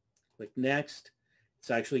 Click Next.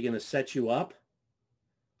 It's actually going to set you up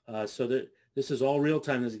so that this is all real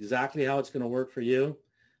time. This is exactly how it's going to work for you.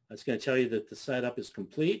 It's going to tell you that the setup is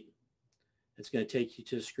complete. It's going to take you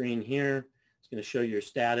to a screen here. It's going to show your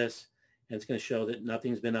status, and it's going to show that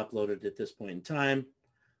nothing's been uploaded at this point in time.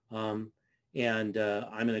 I'm going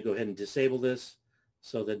to go ahead and disable this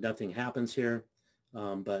so that nothing happens here.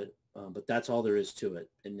 But that's all there is to it.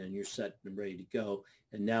 And then you're set and ready to go.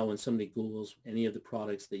 And now when somebody Googles any of the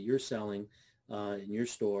products that you're selling in your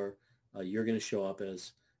store, you're going to show up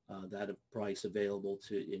as that price available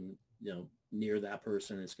to near that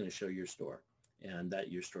person. It's going to show your store and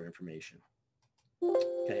that your store information.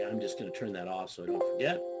 Okay, I'm just going to turn that off so I don't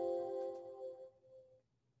forget.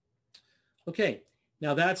 Okay,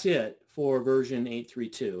 now that's it for version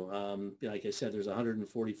 832. Like I said, there's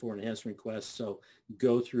 144 enhancement requests, so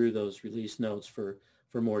go through those release notes for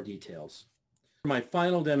more details. For my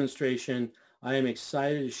final demonstration, I am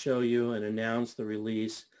excited to show you and announce the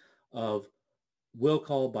release of Will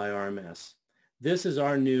Call by RMS. This is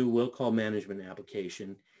our new will call management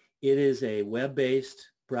application. It is a web-based,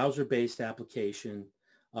 browser-based application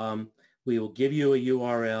We will give you a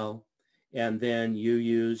URL, and then you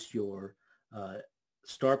use your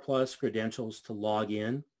Star Plus credentials to log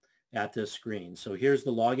in at this screen. So here's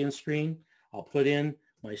the login screen. I'll put in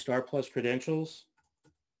my Star Plus credentials.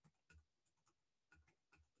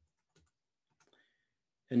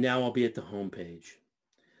 And now I'll be at the home page.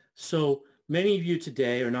 So many of you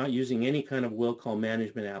today are not using any kind of will call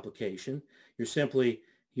management application.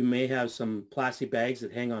 You may have some plastic bags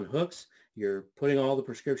that hang on hooks. You're putting all the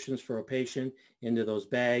prescriptions for a patient into those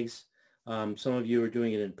bags. Some of you are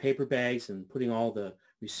doing it in paper bags and putting all the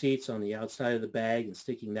receipts on the outside of the bag and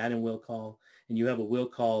sticking that in will call. And you have a will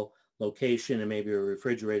call location and maybe a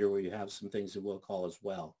refrigerator where you have some things that will call as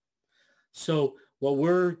well. So what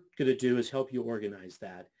we're going to do is help you organize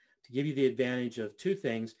that to give you the advantage of two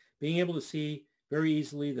things: being able to see very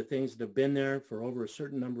easily the things that have been there for over a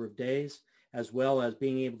certain number of days, as well as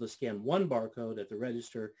being able to scan one barcode at the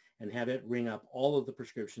register and have it ring up all of the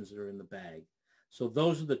prescriptions that are in the bag. So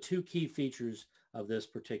those are the two key features of this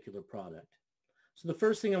particular product. So the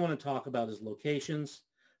first thing I want to talk about is locations.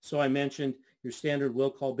 So I mentioned your standard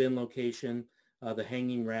will call bin location, the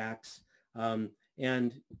hanging racks,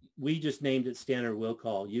 and we just named it standard will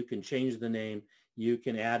call. You can change the name. You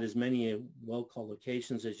can add as many will call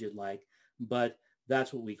locations as you'd like, but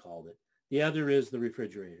that's what we called it. The other is the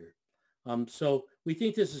refrigerator. So we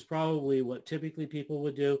think this is probably what typically people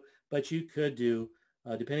would do, but you could do,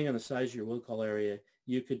 depending on the size of your will call area,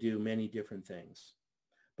 you could do many different things.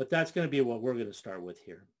 But that's going to be what we're going to start with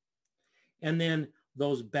here. And then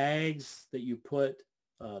those bags that you put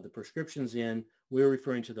the prescriptions in, we're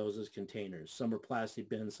referring to those as containers. Some are plastic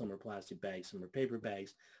bins, some are plastic bags, some are paper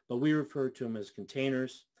bags, but we refer to them as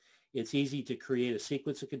containers. It's easy to create a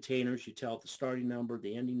sequence of containers. You tell it the starting number,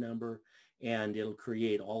 the ending number, and it'll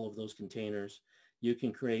create all of those containers. You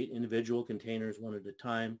can create individual containers one at a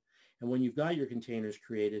time. And when you've got your containers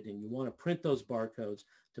created and you want to print those barcodes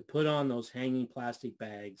to put on those hanging plastic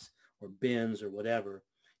bags or bins or whatever,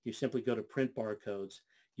 you simply go to print barcodes.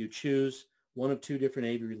 You choose one of two different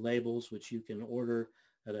Avery labels, which you can order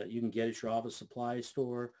you can get at your office supply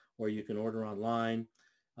store, or you can order online.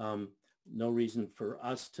 No reason for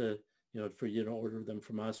us to, for you to order them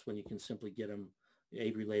from us when you can simply get them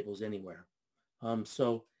Avery labels anywhere.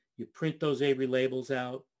 So you print those Avery labels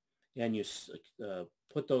out and you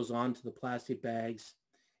put those onto the plastic bags,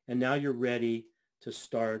 and now you're ready to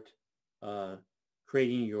start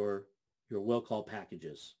creating your will call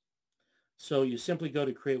packages. So you simply go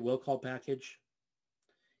to create will call package.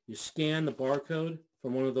 You scan the barcode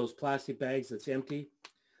from one of those plastic bags that's empty.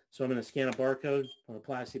 So I'm going to scan a barcode on a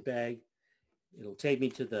plastic bag. It'll take me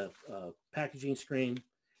to the packaging screen,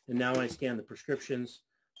 and now I scan the prescriptions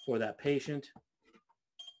for that patient.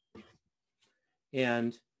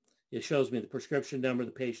 And it shows me the prescription number, the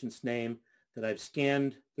patient's name, that I've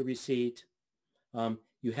scanned the receipt.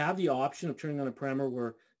 You have the option of turning on a parameter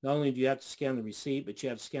where not only do you have to scan the receipt, but you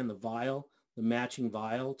have to scan the vial, the matching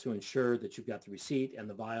vial, to ensure that you've got the receipt and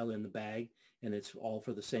the vial in the bag and it's all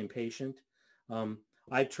for the same patient.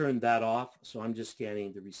 I've turned that off, so I'm just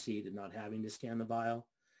scanning the receipt and not having to scan the vial.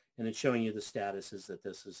 And it's showing you the status is that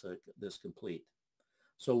this is this complete.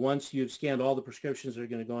 So once you've scanned all the prescriptions that are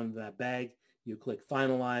going to go into that bag, you click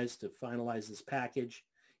finalize to finalize this package.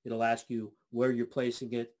 It'll ask you where you're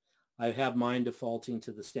placing it. I have mine defaulting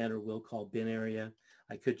to the standard will call bin area.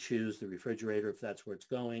 I could choose the refrigerator if that's where it's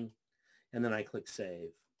going. And then I click save.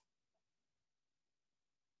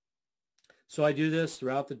 So I do this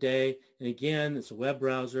throughout the day. And again, it's a web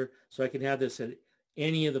browser, so I can have this at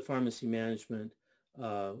any of the pharmacy management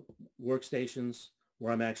workstations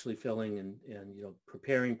where I'm actually filling and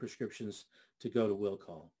preparing prescriptions to go to will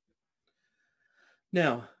call.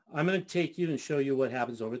 Now, I'm going to take you and show you what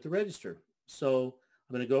happens over at the register. So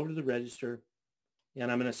I'm going to go over to the register,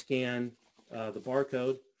 and I'm going to scan the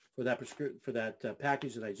barcode for that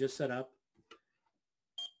package that I just set up.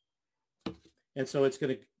 And so it's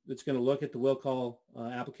going to look at the will call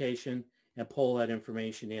application and pull that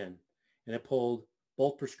information in. And it pulled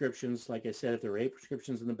both prescriptions. Like I said, if there were 8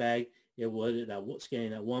 prescriptions in the bag, it would,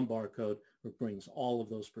 scanning that one barcode, brings all of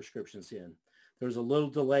those prescriptions in. There's a little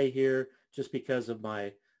delay here just because of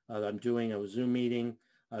I'm doing a Zoom meeting,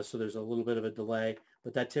 so there's a little bit of a delay.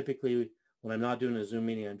 But that typically, when I'm not doing a Zoom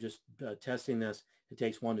meeting, I'm just testing this, it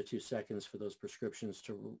takes 1 to 2 seconds for those prescriptions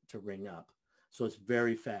to ring up. So it's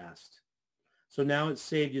very fast. So now it's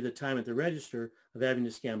saved you the time at the register of having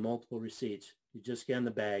to scan multiple receipts. You just scan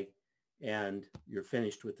the bag and you're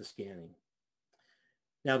finished with the scanning.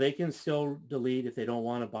 Now they can still delete if they don't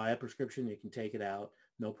want to buy a prescription. You can take it out,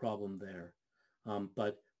 no problem there.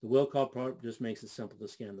 But the will call part just makes it simple to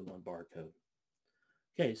scan the one barcode.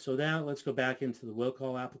 Okay, so now let's go back into the will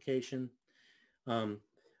call application.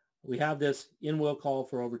 We have this in will call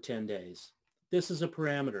for over 10 days. This is a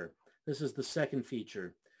parameter. This is the second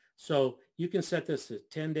feature. So you can set this to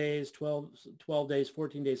 10 days, 12 days,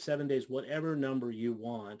 14 days, 7 days, whatever number you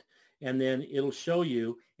want. And then it'll show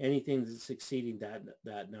you anything that's exceeding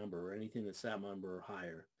that number or anything that's that number or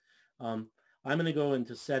higher. I'm going to go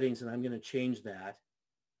into settings and I'm going to change that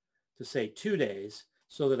to say 2 days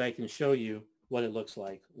so that I can show you what it looks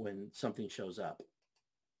like when something shows up.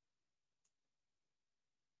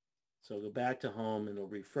 So go back to home and it'll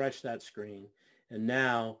refresh that screen. And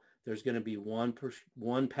now there's going to be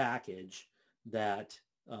one package that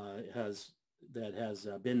has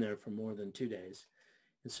been there for more than 2 days.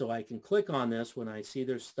 And so I can click on this when I see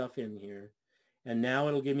there's stuff in here. And now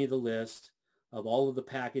it'll give me the list of all of the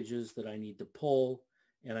packages that I need to pull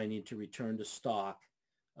and I need to return to stock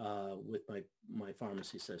with my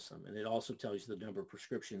pharmacy system. And it also tells you the number of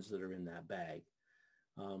prescriptions that are in that bag.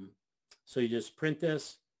 So you just print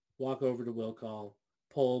this, walk over to will call,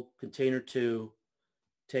 pull container 2,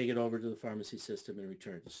 take it over to the pharmacy system and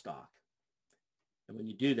return it to stock. And when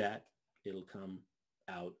you do that, it'll come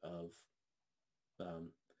out of,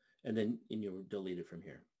 and you'll delete it from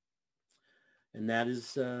here. And that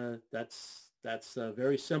is, that's a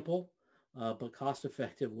very simple but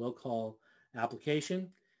cost-effective will call application.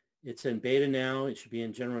 It's in beta now. It should be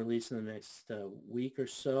in general release in the next week or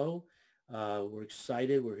so. We're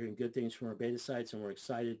excited. We're hearing good things from our beta sites, and we're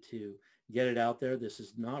excited to get it out there. This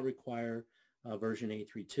does not require version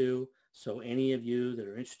 8.3.2. So any of you that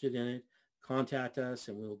are interested in it, contact us,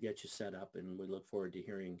 and we'll get you set up, and we look forward to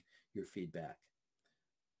hearing your feedback.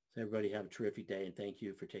 So everybody have a terrific day, and thank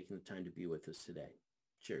you for taking the time to be with us today.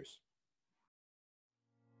 Cheers.